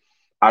 Like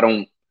I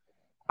don't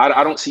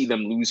see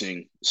them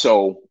losing.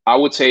 So I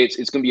would say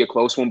it's going to be a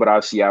close one, but I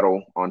have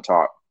Seattle on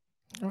top.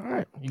 All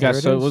right. You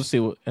guys, so we'll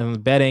see.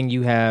 In betting,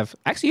 you have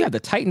the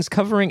Titans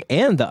covering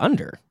and the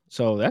under.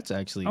 So that's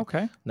actually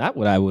not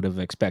what I would have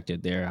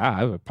expected there.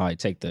 I would probably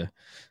take the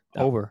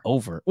over.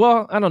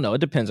 Well, I don't know. It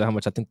depends on how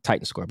much I think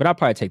Titans score, but I'll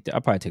probably take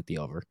the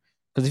over.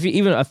 Because if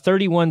even a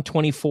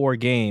 31-24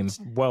 game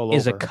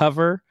is a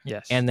cover,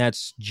 and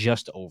that's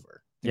just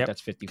over.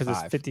 That's 55. Because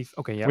it's 50.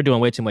 Okay, yeah. We're doing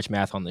way too much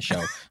math on the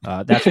show.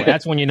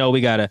 That's when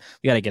we gotta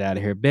get out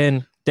of here.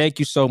 Ben, thank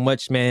you so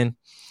much, man.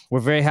 We're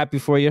very happy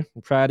for you.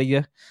 I'm proud of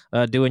you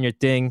doing your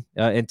thing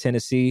in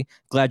Tennessee.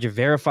 Glad you're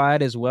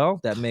verified as well.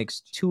 That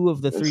makes 2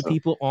 of the 3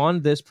 people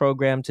on this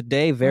program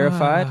today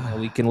verified. And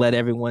we can let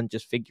everyone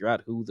just figure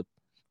out who the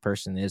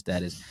person is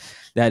that is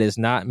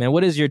not. Man,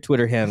 what is your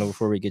Twitter handle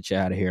before we get you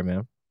out of here,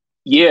 man?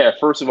 Yeah,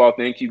 first of all,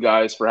 thank you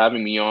guys for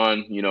having me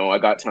on. I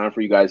got time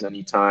for you guys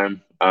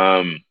anytime.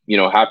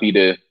 Happy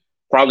to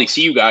probably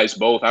see you guys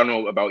both. I don't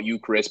know about you,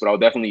 Chris, but I'll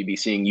definitely be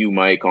seeing you,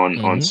 Mike,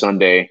 on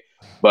Sunday.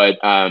 But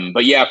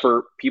yeah,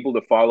 for people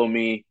to follow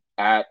me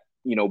at,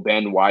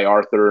 Ben Y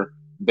Arthur,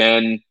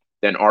 Ben,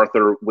 then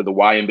Arthur with a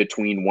Y in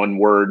between, one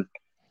word.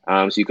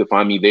 So you can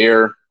find me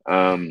there.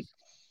 I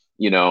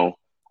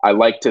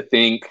like to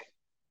think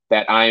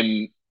that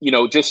I'm,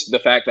 just the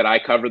fact that I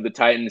covered the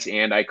Titans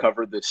and I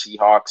covered the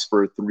Seahawks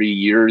for 3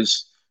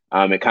 years,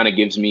 it kind of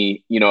gives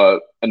me, a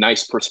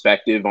nice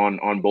perspective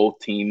on both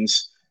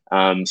teams.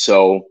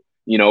 So,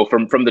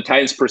 from the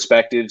Titans'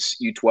 perspectives,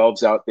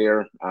 U12s out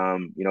there,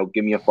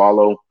 give me a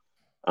follow.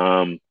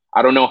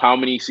 I don't know how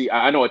many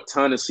I know a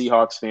ton of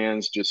Seahawks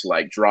fans just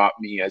like dropped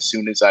me as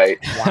soon as I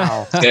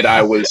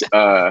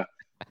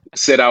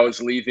said I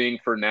was leaving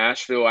for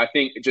Nashville. I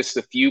think just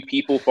a few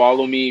people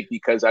follow me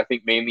because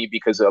mainly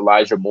because of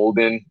Elijah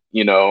Molden,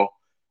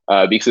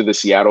 because of the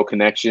Seattle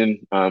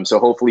connection. So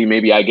hopefully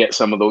maybe I get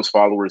some of those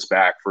followers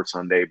back for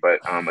Sunday. But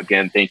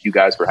again, thank you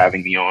guys for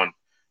having me on.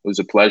 It was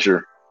a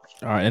pleasure.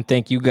 All right, and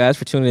thank you guys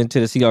for tuning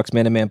into the Seahawks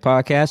Man to Man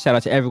podcast. Shout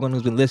out to everyone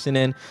who's been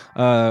listening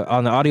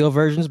on the audio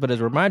versions. But as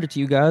a reminder to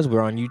you guys,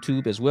 we're on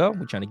YouTube as well.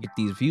 We're trying to get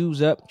these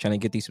views up, trying to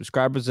get these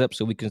subscribers up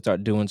so we can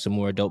start doing some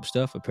more dope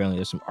stuff. Apparently,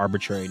 there's some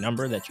arbitrary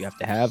number that you have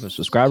to have of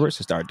subscribers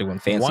to start doing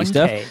fancy 1K.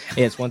 stuff.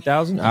 Yeah, it's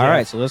 1,000. All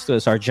right, so let's do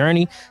this. Our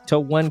journey to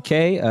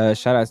 1K.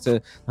 Shout out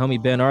to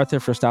homie Ben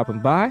Arthur for stopping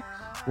by.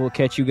 We'll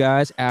catch you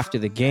guys after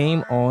the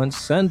game on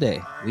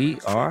Sunday. We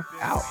are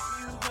out.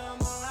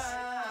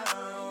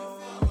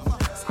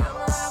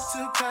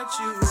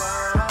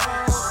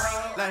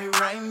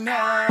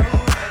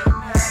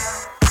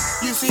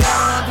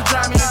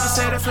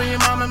 For your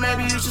mama,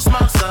 maybe you should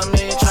smoke some.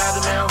 Man, tried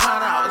the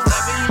marijuana, I was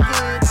loving you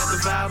good. The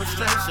vibe was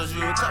straight, showed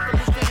you a couple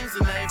of things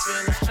and they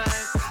feelings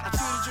changed. I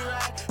treated you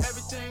right,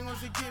 everything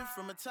was a gift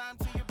from a time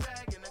to your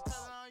bag and the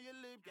color on your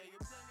lip gave you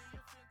plenty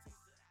of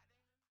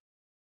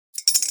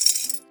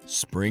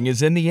Spring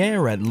is in the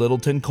air at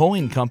Littleton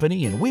Coin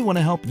Company, and we want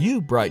to help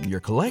you brighten your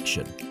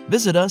collection.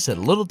 Visit us at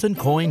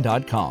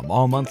littletoncoin.com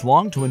all month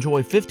long to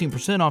enjoy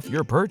 15% off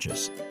your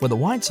purchase. With a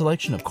wide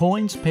selection of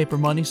coins, paper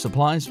money,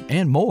 supplies,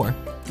 and more,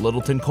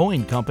 Littleton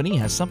Coin Company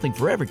has something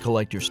for every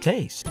collector's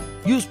taste.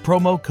 Use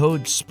promo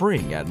code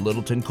SPRING at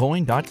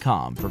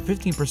littletoncoin.com for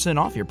 15%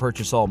 off your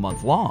purchase all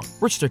month long.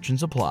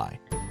 Restrictions apply.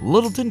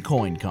 Littleton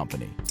Coin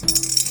Company.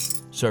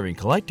 Serving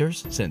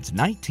collectors since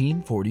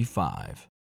 1945.